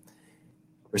direction.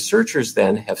 Researchers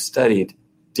then have studied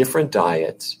different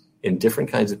diets in different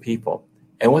kinds of people.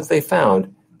 And what they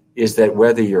found is that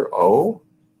whether you're O,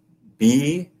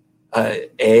 B,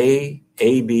 A,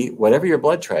 B, whatever your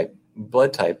blood type,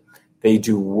 they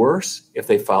do worse if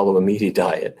they follow a meaty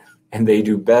diet, and they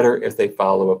do better if they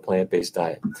follow a plant-based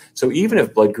diet. So even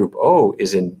if blood group O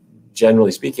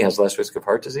generally speaking, has less risk of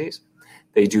heart disease,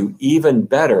 they do even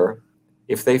better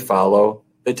if they follow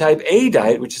the type A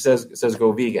diet, which says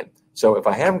go vegan. So if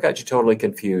I haven't got you totally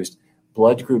confused,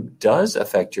 blood group does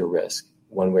affect your risk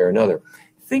one way or another.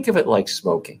 Think of it like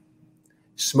smoking.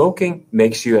 Smoking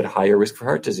makes you at higher risk for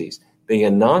heart disease. Being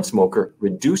a non-smoker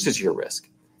reduces your risk.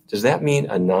 Does that mean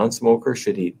a non-smoker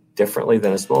should eat differently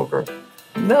than a smoker?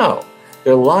 No.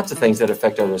 There are lots of things that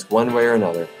affect our risk one way or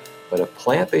another, but a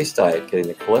plant-based diet, getting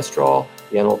the cholesterol,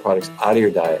 the animal products out of your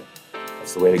diet,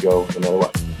 that's the way to go no matter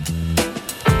what.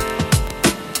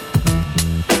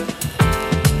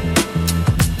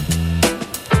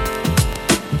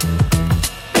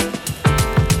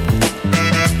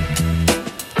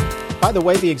 By the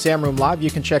way, the Exam Room Live,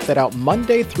 you can check that out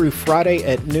Monday through Friday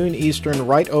at noon Eastern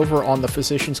right over on the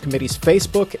Physicians Committee's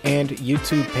Facebook and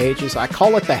YouTube pages. I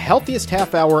call it the healthiest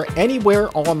half hour anywhere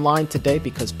online today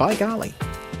because, by golly,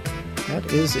 that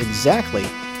is exactly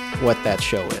what that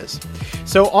show is.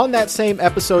 So on that same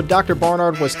episode, Dr.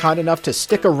 Barnard was kind enough to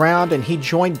stick around, and he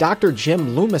joined Dr.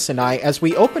 Jim Loomis and I as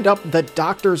we opened up the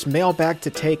doctor's mailbag to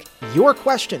take your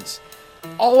questions.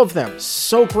 All of them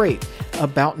so great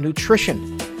about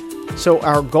nutrition. So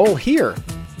our goal here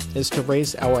is to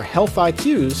raise our health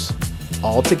IQs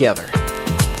all together.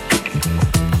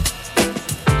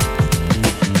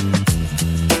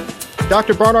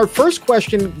 Dr. Barnard, first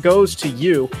question goes to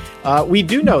you. We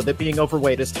do know that being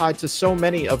overweight is tied to so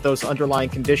many of those underlying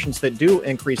conditions that do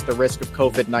increase the risk of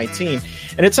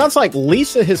COVID-19. And it sounds like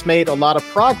Lisa has made a lot of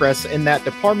progress in that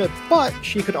department, but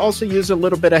she could also use a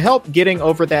little bit of help getting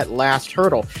over that last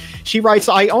hurdle. She writes,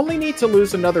 I only need to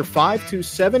lose another 5 to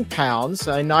 7 pounds,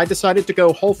 and I decided to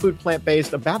go whole food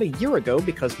plant-based about a year ago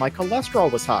because my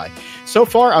cholesterol was high. So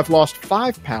far, I've lost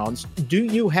 5 pounds. Do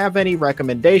you have any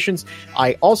recommendations?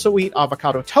 I also eat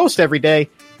avocado toast every day.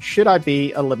 Should I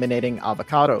be eliminating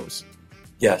avocados?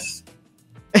 Yes.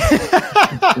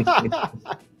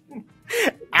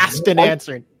 Asked and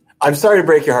answered. I'm sorry to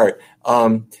break your heart.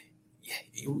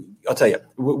 I'll tell you,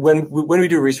 when we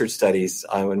do research studies,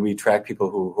 when we track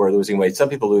people who are losing weight, some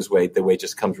people lose weight, the weight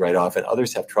just comes right off, and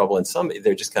others have trouble, and some,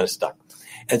 they're just kind of stuck.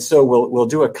 And so we'll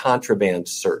do a contraband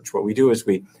search. What we do is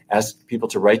we ask people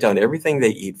to write down everything they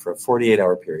eat for a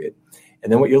 48-hour period.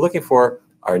 And then what you're looking for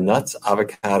are nuts,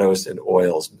 avocados, and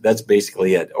oils. That's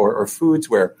basically it. Or foods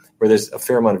where there's a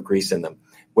fair amount of grease in them.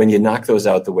 When you knock those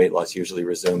out, the weight loss usually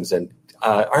resumes. And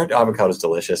aren't avocados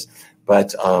delicious?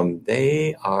 But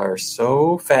they are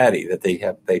so fatty that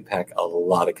they pack a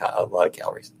lot of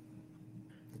calories.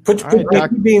 Put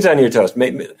beans on your toast.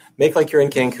 Make like you're in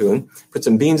Cancun. Put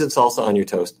some beans and salsa on your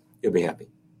toast. You'll be happy.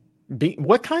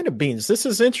 What kind of beans? This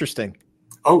is interesting.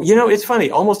 Oh, it's funny.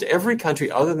 Almost every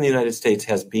country other than the United States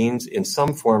has beans in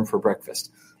some form for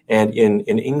breakfast. And in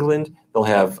England, they'll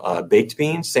have baked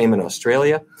beans, same in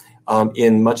Australia.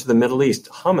 In much of the Middle East,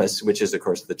 hummus, which is, of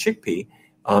course, the chickpea,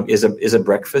 is a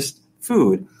breakfast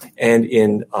food. And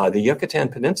in the Yucatan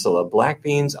Peninsula, black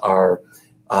beans are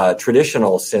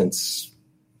traditional since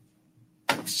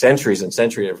centuries and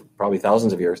centuries, probably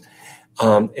thousands of years.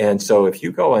 And so if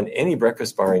you go on any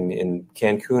breakfast bar in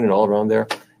Cancun and all around there,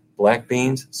 black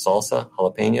beans, salsa,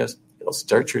 jalapenos, it'll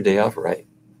start your day off right.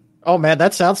 Oh, man,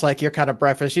 that sounds like your kind of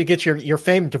breakfast. You get your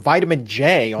famed vitamin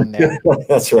J on there.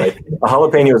 That's right. A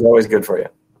jalapeno is always good for you.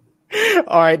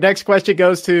 All right, next question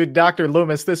goes to Dr.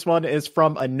 Loomis. This one is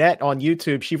from Annette on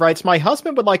YouTube. She writes, my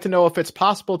husband would like to know if it's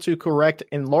possible to correct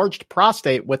enlarged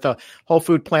prostate with a whole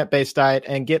food plant-based diet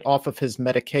and get off of his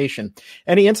medication.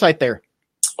 Any insight there?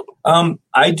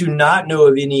 I do not know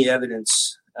of any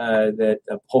evidence that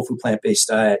a whole food plant-based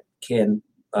diet can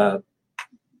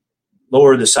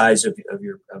lower the size of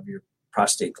your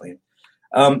prostate gland.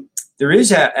 There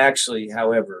is actually,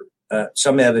 however,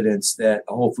 some evidence that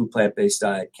a whole food plant-based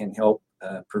diet can help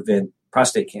prevent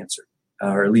prostate cancer,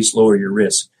 or at least lower your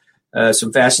risk.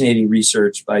 Some fascinating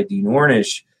research by Dean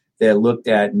Ornish that looked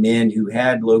at men who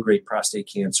had low-grade prostate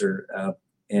cancer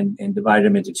and divided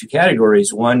them into two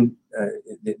categories. One,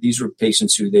 these were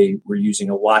patients who they were using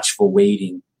a watchful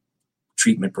waiting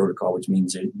treatment protocol, which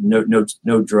means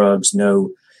no drugs,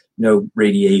 no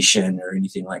radiation or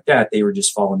anything like that. They were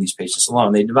just following these patients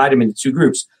along. They divided them into two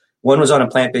groups. One was on a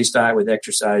plant-based diet with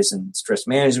exercise and stress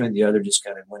management. The other just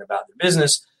kind of went about their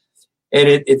business. And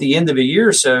at the end of a year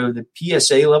or so, the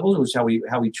PSA levels, which is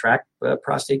how we track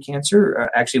prostate cancer,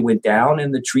 actually went down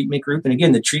in the treatment group. And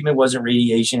again, the treatment wasn't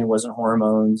radiation, it wasn't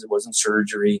hormones, it wasn't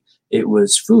surgery, it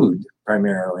was food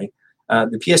primarily.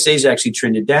 The PSAs actually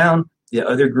trended down. The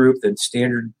other group, the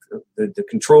standard, the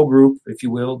control group, if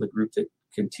you will, the group that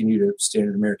continued a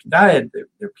standard American diet,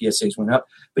 their PSAs went up.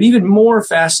 But even more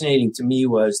fascinating to me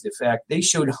was the fact they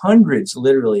showed hundreds,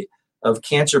 literally, of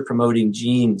cancer-promoting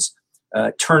genes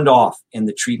turned off in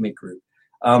the treatment group.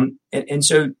 And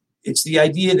so it's the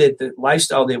idea that the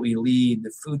lifestyle that we lead,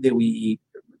 the food that we eat,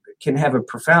 can have a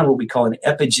profound, what we call an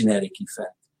epigenetic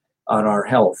effect on our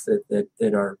health,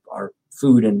 that our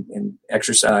food and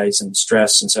exercise and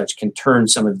stress and such can turn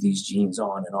some of these genes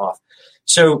on and off.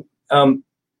 So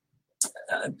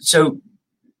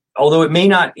although it may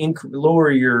not lower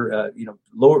your,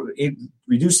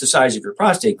 reduce the size of your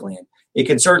prostate gland, it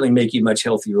can certainly make you much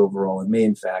healthier overall and may,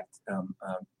 in fact,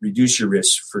 reduce your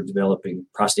risk for developing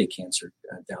prostate cancer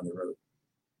down the road.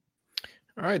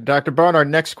 All right, Dr. Barn, our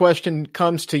next question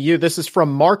comes to you. This is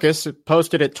from Marcus,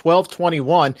 posted at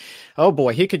 12/21. Oh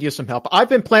boy, he could use some help. I've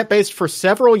been plant-based for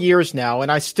several years now, and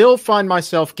I still find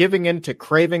myself giving in to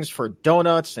cravings for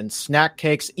donuts and snack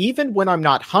cakes, even when I'm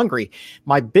not hungry.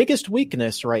 My biggest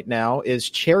weakness right now is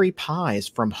cherry pies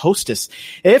from Hostess.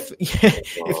 If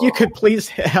you could please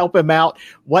help him out,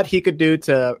 what he could do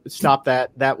to stop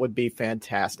that would be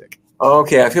fantastic.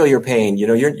 Okay, I feel your pain.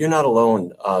 You're not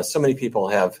alone. So many people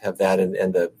have that,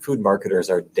 and the food marketers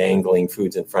are dangling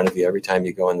foods in front of you every time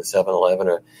you go in the 7-Eleven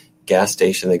or gas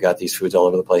station. They got these foods all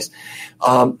over the place.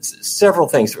 Several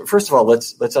things. First of all,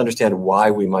 let's understand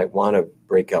why we might want to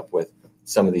break up with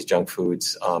some of these junk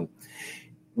foods.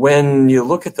 When you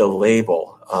look at the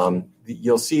label,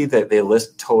 you'll see that they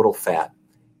list total fat,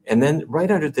 and then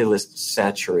right under it they list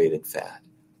saturated fat.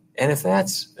 And if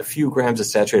that's a few grams of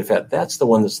saturated fat, that's the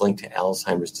one that's linked to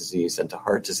Alzheimer's disease and to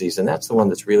heart disease. And that's the one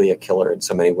that's really a killer in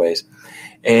so many ways.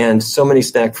 And so many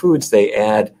snack foods, they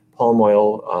add palm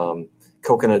oil,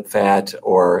 coconut fat,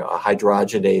 or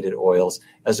hydrogenated oils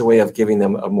as a way of giving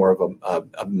them more of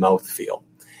a mouthfeel,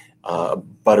 a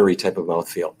buttery type of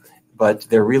mouthfeel. But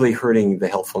they're really hurting the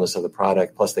healthfulness of the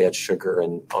product. Plus, they add sugar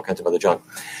and all kinds of other junk.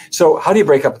 So how do you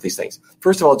break up with these things?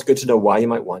 First of all, it's good to know why you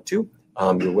might want to.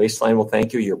 Your waistline will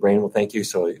thank you. Your brain will thank you.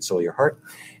 So will your heart.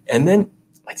 And then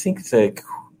I think the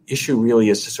issue really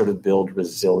is to sort of build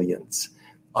resilience.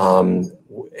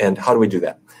 And how do we do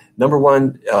that? Number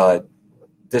one,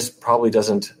 this probably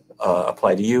doesn't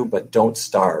apply to you, but don't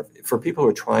starve. For people who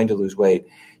are trying to lose weight,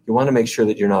 you want to make sure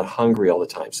that you're not hungry all the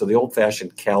time. So the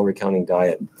old-fashioned calorie counting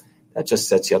diet that just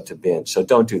sets you up to binge. So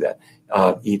don't do that.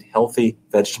 Eat healthy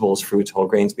vegetables, fruits, whole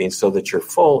grains, beans, so that you're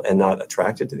full and not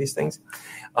attracted to these things.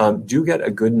 Do get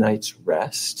a good night's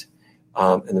rest.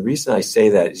 And the reason I say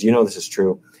that is, this is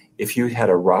true. If you had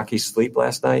a rocky sleep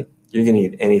last night, you're going to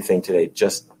eat anything today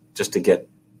just to get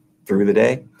through the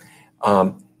day.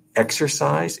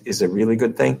 Exercise is a really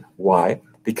good thing. Why?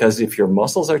 Because if your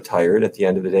muscles are tired at the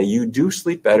end of the day, you do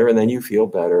sleep better and then you feel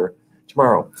better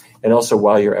tomorrow. And also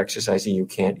while you're exercising, you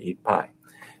can't eat pie.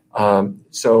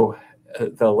 So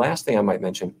the last thing I might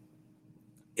mention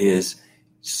is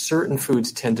certain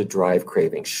foods tend to drive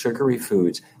cravings. Sugary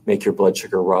foods make your blood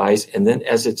sugar rise. And then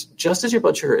as your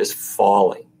blood sugar is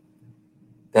falling,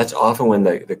 that's often when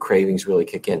the cravings really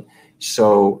kick in.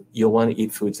 So you'll want to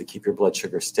eat foods that keep your blood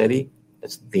sugar steady.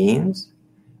 That's beans,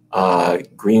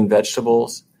 green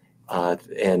vegetables,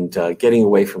 and getting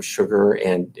away from sugar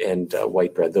and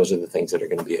white bread. Those are the things that are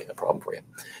going to be a problem for you.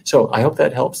 So I hope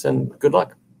that helps, and good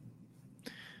luck.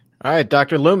 All right,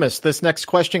 Dr. Loomis, this next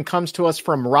question comes to us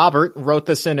from Robert, wrote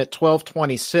this in at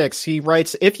 1226. He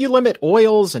writes, if you limit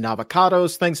oils and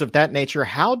avocados, things of that nature,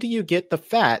 how do you get the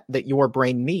fat that your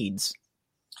brain needs?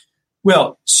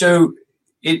 Well, so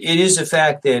it is a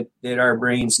fact that our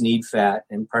brains need fat,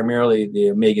 and primarily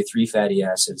the omega-3 fatty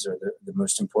acids are the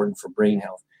most important for brain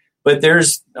health. But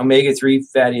there's omega-3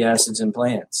 fatty acids in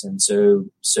plants. And so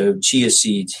chia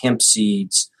seeds, hemp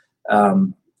seeds,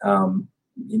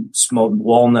 small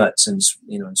walnuts and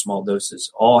in small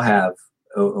doses all have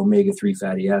omega-3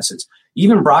 fatty acids.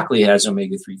 Even broccoli has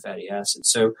omega-3 fatty acids.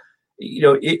 So,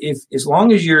 if as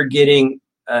long as you're getting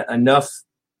enough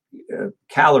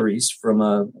calories from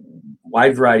a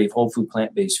wide variety of whole food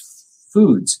plant-based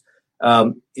foods,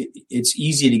 it's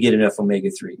easy to get enough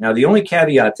omega-3. Now, the only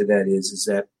caveat to that is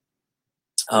that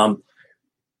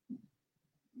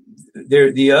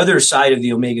the other side of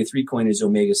the omega-3 coin is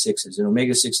omega-6s, and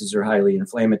omega-6s are highly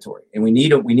inflammatory, and we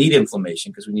need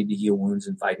inflammation because we need to heal wounds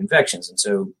and fight infections. And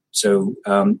so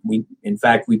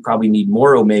we probably need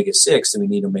more omega-6 than we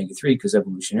need omega-3 because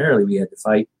evolutionarily we had to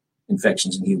fight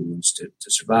infections and heal wounds to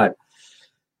survive.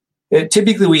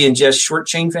 Typically, we ingest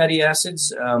short-chain fatty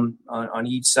acids on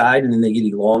each side, and then they get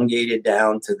elongated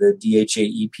down to the DHA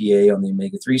EPA on the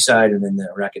omega-3 side, and then the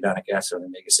arachidonic acid on the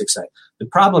omega-6 side. The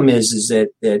problem is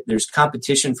that there's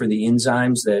competition for the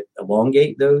enzymes that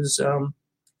elongate those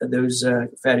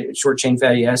short-chain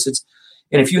fatty acids.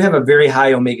 And if you have a very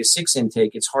high omega-6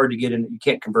 intake, it's hard to get in. You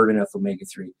can't convert enough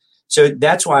omega-3. So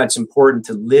that's why it's important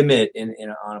to limit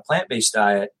on a plant-based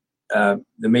diet.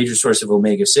 The major source of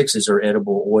omega-6s are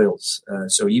edible oils.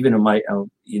 So even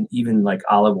like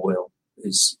olive oil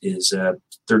is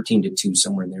 13 to 2,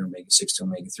 somewhere in there, omega-6 to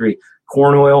omega-3.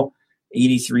 Corn oil,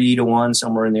 83 to 1,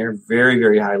 somewhere in there. Very,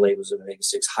 very high levels of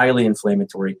omega-6, highly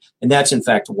inflammatory. And that's, in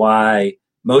fact, why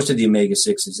most of the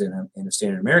omega-6s in a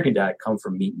standard American diet come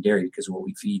from meat and dairy, because what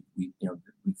we feed, we've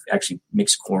actually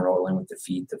mixed corn oil in with the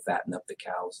feed to fatten up the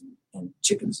cows and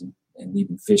chickens and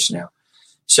even fish now.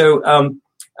 So,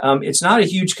 it's not a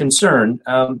huge concern.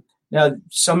 Now,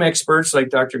 some experts like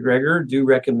Dr. Greger do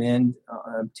recommend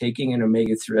taking an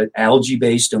omega-3,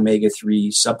 algae-based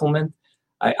omega-3 supplement.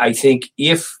 I think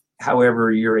if,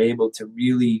 however, you're able to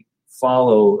really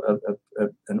follow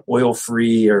an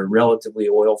oil-free or relatively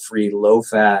oil-free,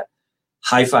 low-fat,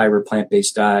 high-fiber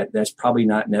plant-based diet, that's probably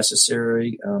not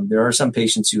necessary. There are some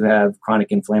patients who have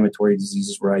chronic inflammatory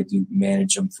diseases where I do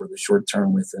manage them for the short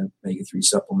term with omega-3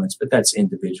 supplements, but that's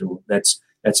individual. That's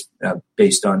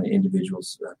based on the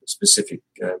individual's specific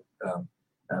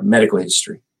medical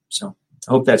history. So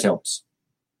I hope that helps.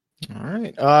 All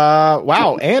right.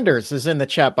 Wow. Anders is in the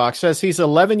chat box, says he's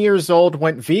 11 years old,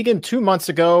 went vegan 2 months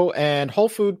ago, and whole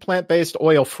food plant-based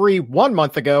oil-free 1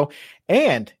 month ago.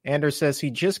 And Anders says he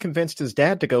just convinced his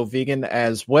dad to go vegan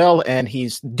as well, and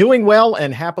he's doing well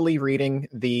and happily reading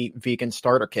the vegan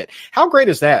starter kit. How great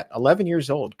is that? 11 years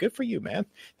old. Good for you, man.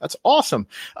 That's awesome.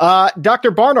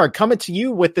 Dr. Barnard, coming to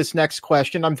you with this next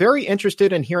question. I'm very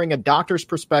interested in hearing a doctor's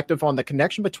perspective on the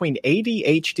connection between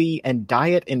ADHD and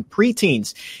diet in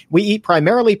preteens. We eat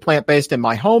primarily plant-based in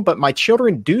my home, but my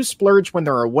children do splurge when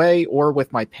they're away or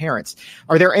with my parents.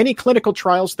 Are there any clinical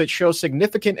trials that show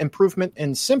significant improvement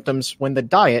in symptoms when the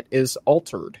diet is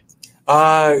altered?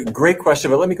 Great question,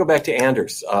 but let me go back to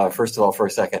Anders, first of all, for a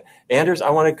second. Anders,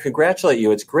 I want to congratulate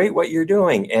you. It's great what you're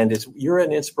doing, and you're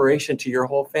an inspiration to your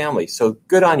whole family, so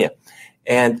good on you.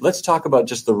 And let's talk about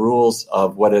just the rules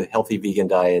of what a healthy vegan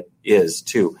diet is,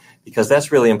 too, because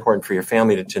that's really important for your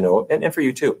family to know, and for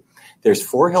you, too. There's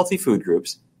 4 healthy food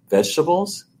groups: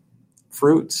 vegetables,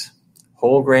 fruits,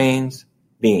 whole grains,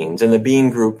 beans, and the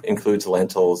bean group includes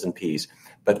lentils and peas.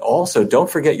 But also, don't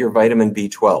forget your vitamin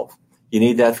B12. You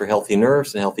need that for healthy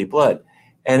nerves and healthy blood.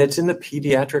 And it's in the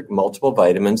pediatric multiple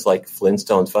vitamins like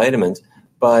Flintstones vitamins.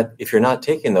 But if you're not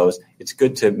taking those, it's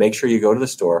good to make sure you go to the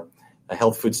store, a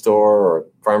health food store or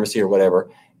pharmacy or whatever,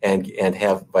 and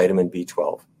have vitamin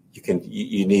B12.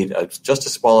 You need just a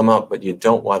small amount, but you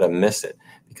don't want to miss it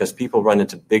because people run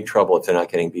into big trouble if they're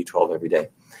not getting B12 every day.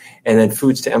 And then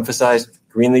foods to emphasize,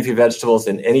 green leafy vegetables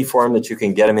in any form that you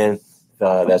can get them in,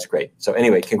 that's great. So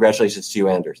anyway, congratulations to you,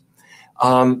 Anders.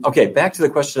 Okay, back to the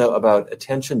question about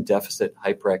attention deficit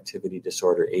hyperactivity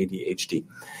disorder, ADHD.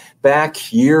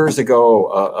 Back years ago,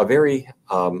 a very,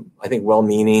 I think,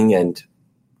 well-meaning and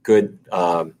good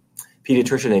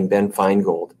pediatrician named Ben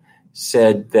Feingold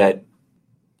said that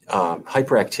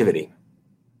hyperactivity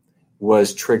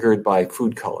was triggered by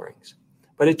food colorings.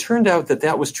 But it turned out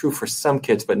that was true for some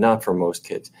kids, but not for most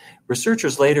kids.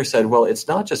 Researchers later said, well, it's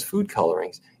not just food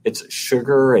colorings. It's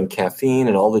sugar and caffeine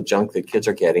and all the junk that kids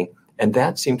are getting. And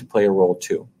that seemed to play a role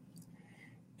too.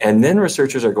 And then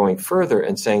researchers are going further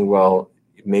and saying, well,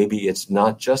 maybe it's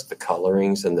not just the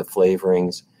colorings and the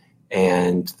flavorings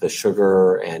and the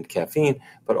sugar and caffeine,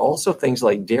 but also things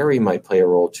like dairy might play a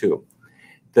role too.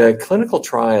 The clinical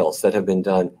trials that have been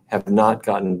done have not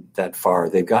gotten that far.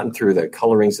 They've gotten through the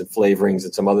colorings and flavorings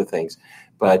and some other things.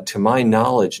 But to my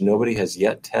knowledge, nobody has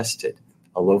yet tested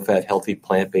a low-fat, healthy,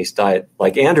 plant-based diet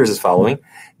like Anders is following.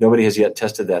 Nobody has yet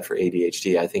tested that for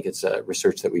ADHD. I think it's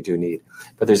research that we do need.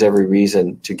 But there's every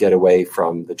reason to get away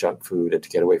from the junk food and to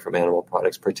get away from animal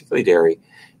products, particularly dairy,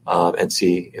 and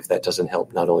see if that doesn't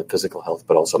help not only physical health,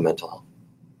 but also mental health.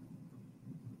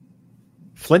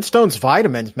 Flintstones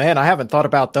vitamins, man, I haven't thought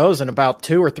about those in about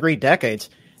 2 or 3 decades.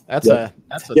 That's a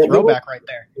throwback right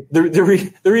there.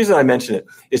 The reason I mention it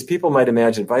is people might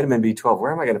imagine vitamin B12,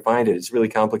 where am I going to find it? It's really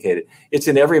complicated. It's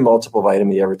in every multiple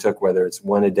vitamin you ever took, whether it's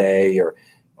one a day or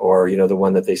the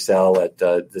one that they sell at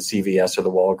the CVS or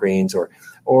the Walgreens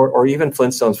or even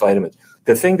Flintstones vitamins.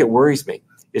 The thing that worries me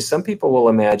is some people will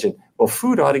imagine, well,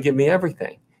 food ought to give me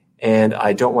everything, and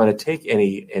I don't want to take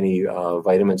any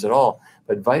vitamins at all.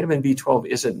 But vitamin B12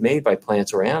 isn't made by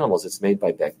plants or animals. It's made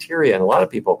by bacteria, and a lot of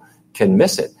people can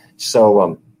miss it. So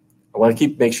I want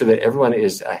to make sure that everyone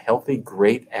is a healthy,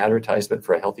 great advertisement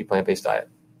for a healthy plant-based diet.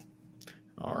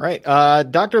 All right.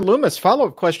 Dr. Loomis,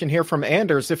 follow-up question here from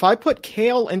Anders. If I put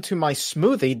kale into my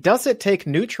smoothie, does it take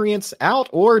nutrients out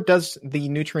or does the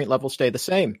nutrient level stay the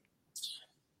same?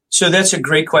 So that's a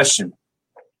great question.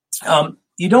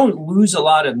 You don't lose a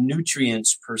lot of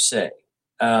nutrients per se.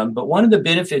 But one of the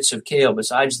benefits of kale,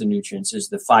 besides the nutrients, is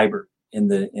the fiber in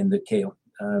the kale.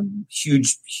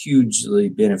 Hugely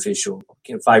beneficial,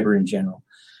 fiber in general.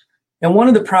 And one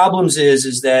of the problems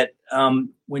is that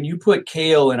when you put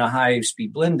kale in a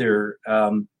high-speed blender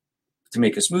to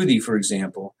make a smoothie, for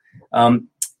example,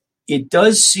 it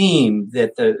does seem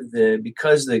that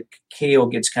because the kale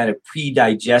gets kind of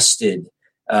pre-digested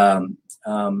by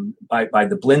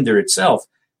the blender itself,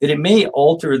 that it may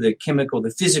alter the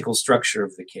physical structure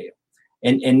of the kale,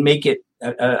 and make it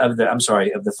of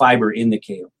the fiber in the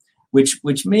kale,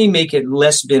 which may make it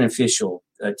less beneficial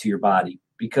to your body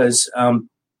because, and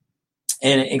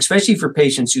especially for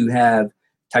patients who have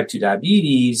type 2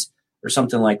 diabetes or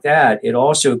something like that, it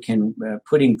also can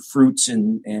putting fruits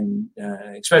and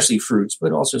especially fruits,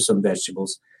 but also some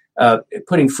vegetables,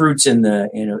 putting fruits in a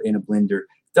blender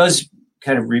does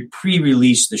kind of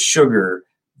pre-release the sugar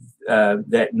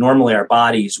that normally our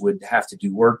bodies would have to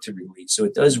do work to release. So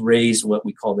it does raise what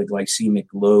we call the glycemic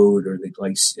load, or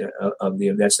that's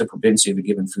the propensity of a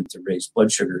given food to raise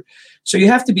blood sugar. So you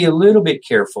have to be a little bit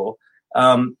careful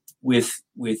with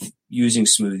using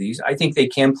smoothies. I think they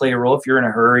can play a role if you're in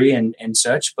a hurry and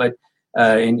such, but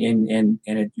and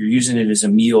you're using it as a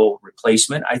meal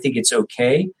replacement. I think it's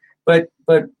okay.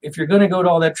 But if you're going to go to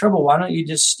all that trouble, why don't you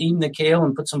just steam the kale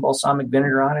and put some balsamic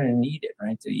vinegar on it and eat it,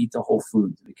 right? To eat the whole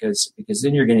food, because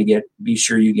then you're going to be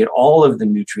sure you get all of the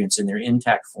nutrients in their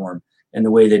intact form and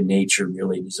the way that nature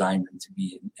really designed them to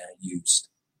be used.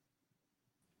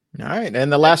 All right. And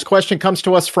the last question comes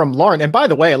to us from Lauren. And by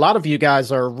the way, a lot of you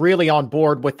guys are really on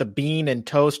board with the bean and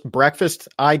toast breakfast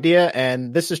idea.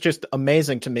 And this is just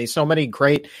amazing to me. So many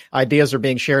great ideas are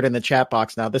being shared in the chat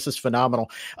box now. This is phenomenal.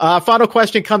 Final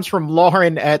question comes from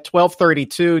Lauren at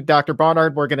 1232. Dr.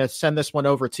 Barnard, we're going to send this one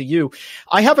over to you.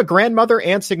 I have a grandmother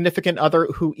and significant other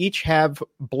who each have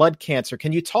blood cancer.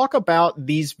 Can you talk about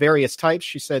these various types?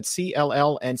 She said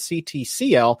CLL and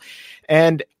CTCL.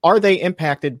 And are they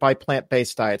impacted by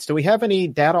plant-based diets? Do we have any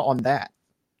data on that?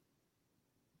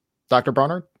 Dr.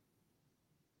 Barnard?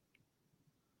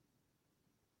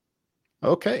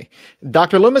 Okay.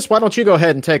 Dr. Loomis, why don't you go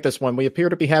ahead and take this one? We appear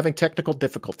to be having technical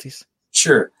difficulties.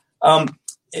 Sure.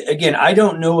 Again, I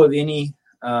don't know of any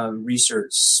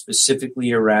research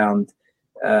specifically around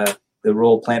the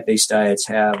role plant-based diets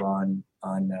have on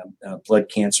blood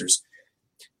cancers.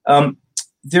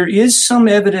 There is some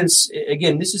evidence.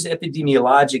 Again, this is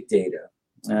epidemiologic data.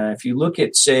 If you look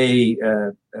at, say,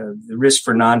 the risk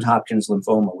for non-Hodgkin's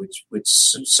lymphoma, which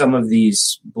some of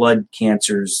these blood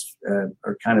cancers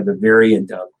are kind of a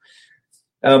variant of,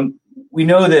 we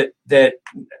know that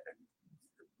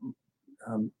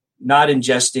not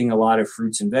ingesting a lot of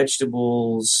fruits and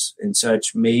vegetables and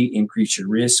such may increase your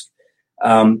risk.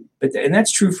 And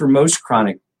that's true for most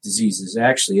chronic diseases,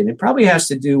 actually. And it probably has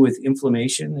to do with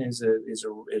inflammation as a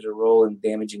role in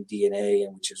damaging DNA,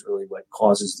 and which is really what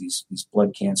causes these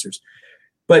blood cancers.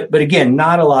 But again,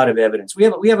 not a lot of evidence. We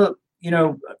have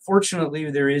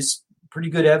fortunately, there is pretty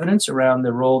good evidence around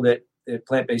the role that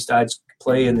plant-based diets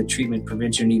play in the treatment,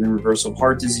 prevention, even reversal of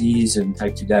heart disease and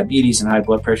type 2 diabetes and high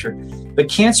blood pressure. But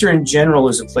cancer in general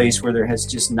is a place where there has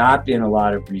just not been a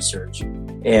lot of research.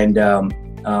 And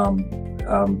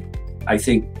I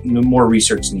think more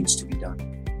research needs to be done.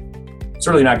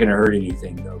 Certainly not going to hurt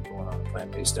anything, though, going on a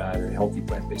plant-based diet or a healthy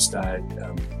plant-based diet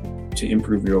to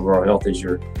improve your overall health as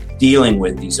you're dealing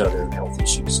with these other health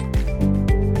issues.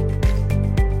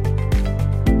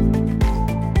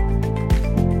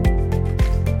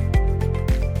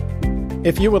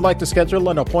 If you would like to schedule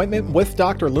an appointment with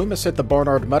Dr. Loomis at the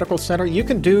Barnard Medical Center, you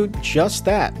can do just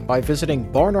that by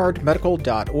visiting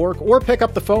barnardmedical.org or pick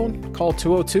up the phone. Call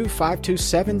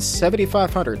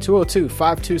 202-527-7500,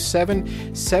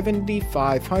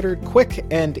 202-527-7500. Quick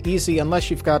and easy, unless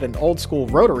you've got an old school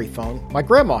rotary phone. My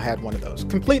grandma had one of those.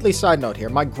 Completely side note here.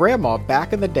 My grandma,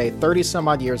 back in the day, 30 some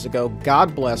odd years ago,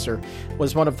 God bless her,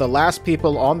 was one of the last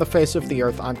people on the face of the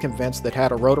earth, I'm convinced, that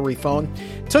had a rotary phone.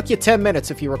 Took you 10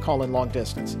 minutes if you were calling long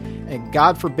distance. And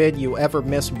God forbid you ever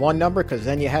miss one number, because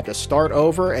then you had to start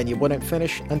over and you wouldn't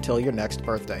finish until your next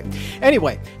birthday.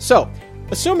 Anyway, so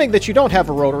assuming that you don't have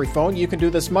a rotary phone, you can do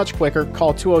this much quicker.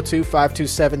 Call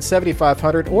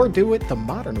 202-527-7500 or do it the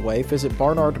modern way. Visit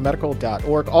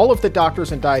barnardmedical.org. All of the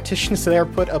doctors and dietitians there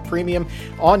put a premium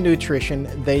on nutrition.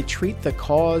 They treat the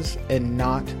cause and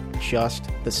not just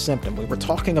the symptom. We were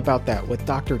talking about that with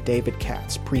Dr. David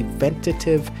Katz.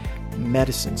 Preventative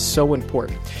medicine, so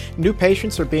important. New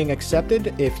patients are being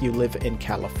accepted if you live in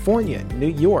California, New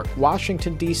York,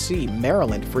 Washington, D.C.,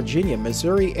 Maryland, Virginia,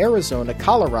 Missouri, Arizona,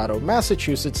 Colorado,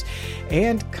 Massachusetts,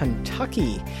 and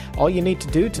Kentucky. All you need to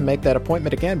do to make that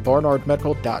appointment, again,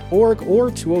 barnardmedical.org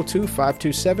or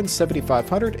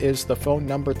 202-527-7500 is the phone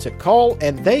number to call,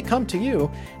 and they come to you.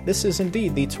 This is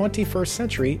indeed the 21st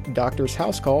century doctor's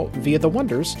house call via the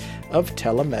wonders of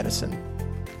telemedicine.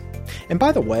 And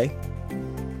by the way,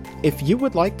 if you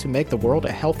would like to make the world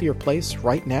a healthier place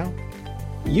right now,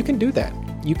 you can do that.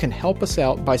 You can help us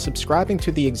out by subscribing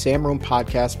to the Exam Room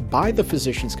podcast by the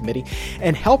Physicians Committee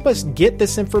and help us get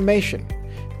this information,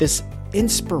 this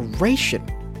inspiration,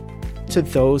 to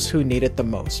those who need it the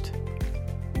most.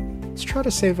 Let's try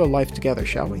to save a life together,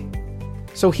 shall we?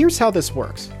 So here's how this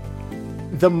works.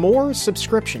 The more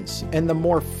subscriptions and the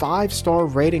more 5-star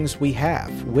ratings we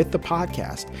have with the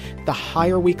podcast, the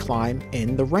higher we climb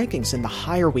in the rankings. And the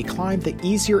higher we climb, the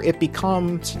easier it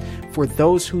becomes for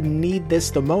those who need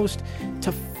this the most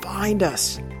to find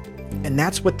us. And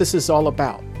that's what this is all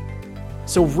about.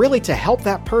 So really, to help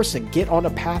that person get on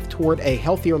a path toward a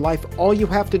healthier life, all you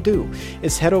have to do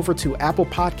is head over to Apple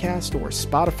Podcast or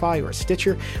Spotify or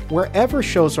Stitcher, wherever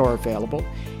shows are available,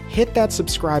 hit that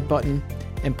subscribe button,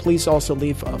 and please also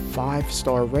leave a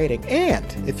 5-star rating. And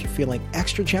if you're feeling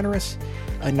extra generous,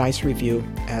 a nice review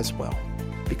as well.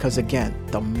 Because again,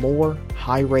 the more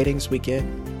high ratings we get,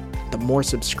 the more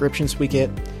subscriptions we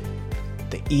get,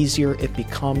 the easier it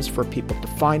becomes for people to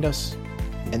find us,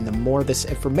 and the more this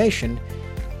information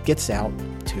gets out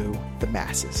to the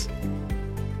masses.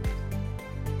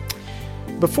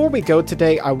 Before we go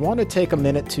today, I want to take a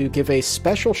minute to give a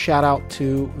special shout out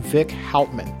to Vic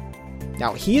Hauptman.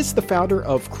 Now, he is the founder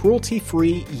of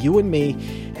Cruelty-Free You and Me,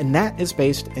 and that is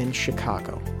based in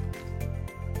Chicago.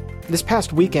 This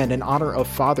past weekend, in honor of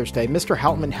Father's Day, Mr.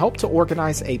 Hauptman helped to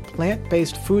organize a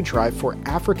plant-based food drive for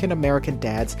African-American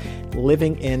dads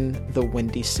living in the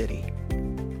Windy City.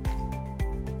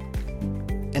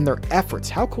 And their efforts,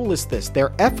 how cool is this?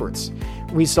 Their efforts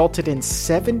resulted in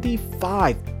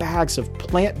 75 bags of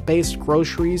plant-based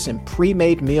groceries and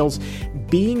pre-made meals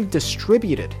being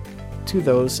distributed to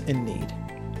those in need.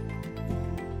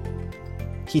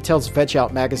 He tells Veg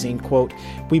Out magazine, quote,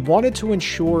 "We wanted to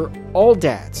ensure all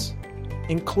dads,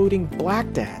 including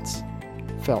black dads,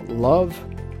 felt love,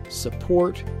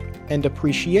 support, and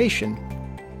appreciation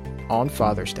on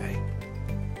Father's Day."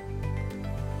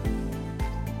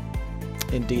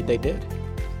 Indeed they did.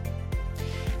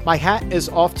 My hat is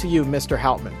off to you, Mr.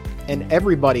 Houtman, and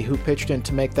everybody who pitched in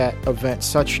to make that event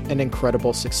such an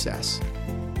incredible success.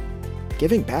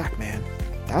 Giving back, man.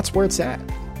 That's where it's at.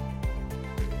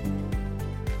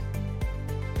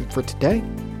 And for today,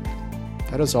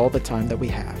 that is all the time that we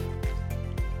have.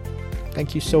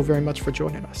 Thank you so very much for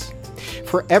joining us.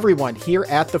 For everyone here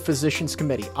at the Physicians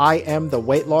Committee, I am the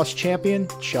weight loss champion,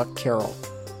 Chuck Carroll.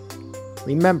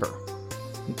 Remember,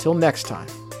 until next time,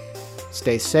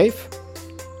 stay safe,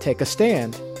 take a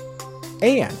stand,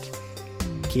 and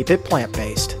keep it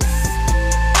plant-based.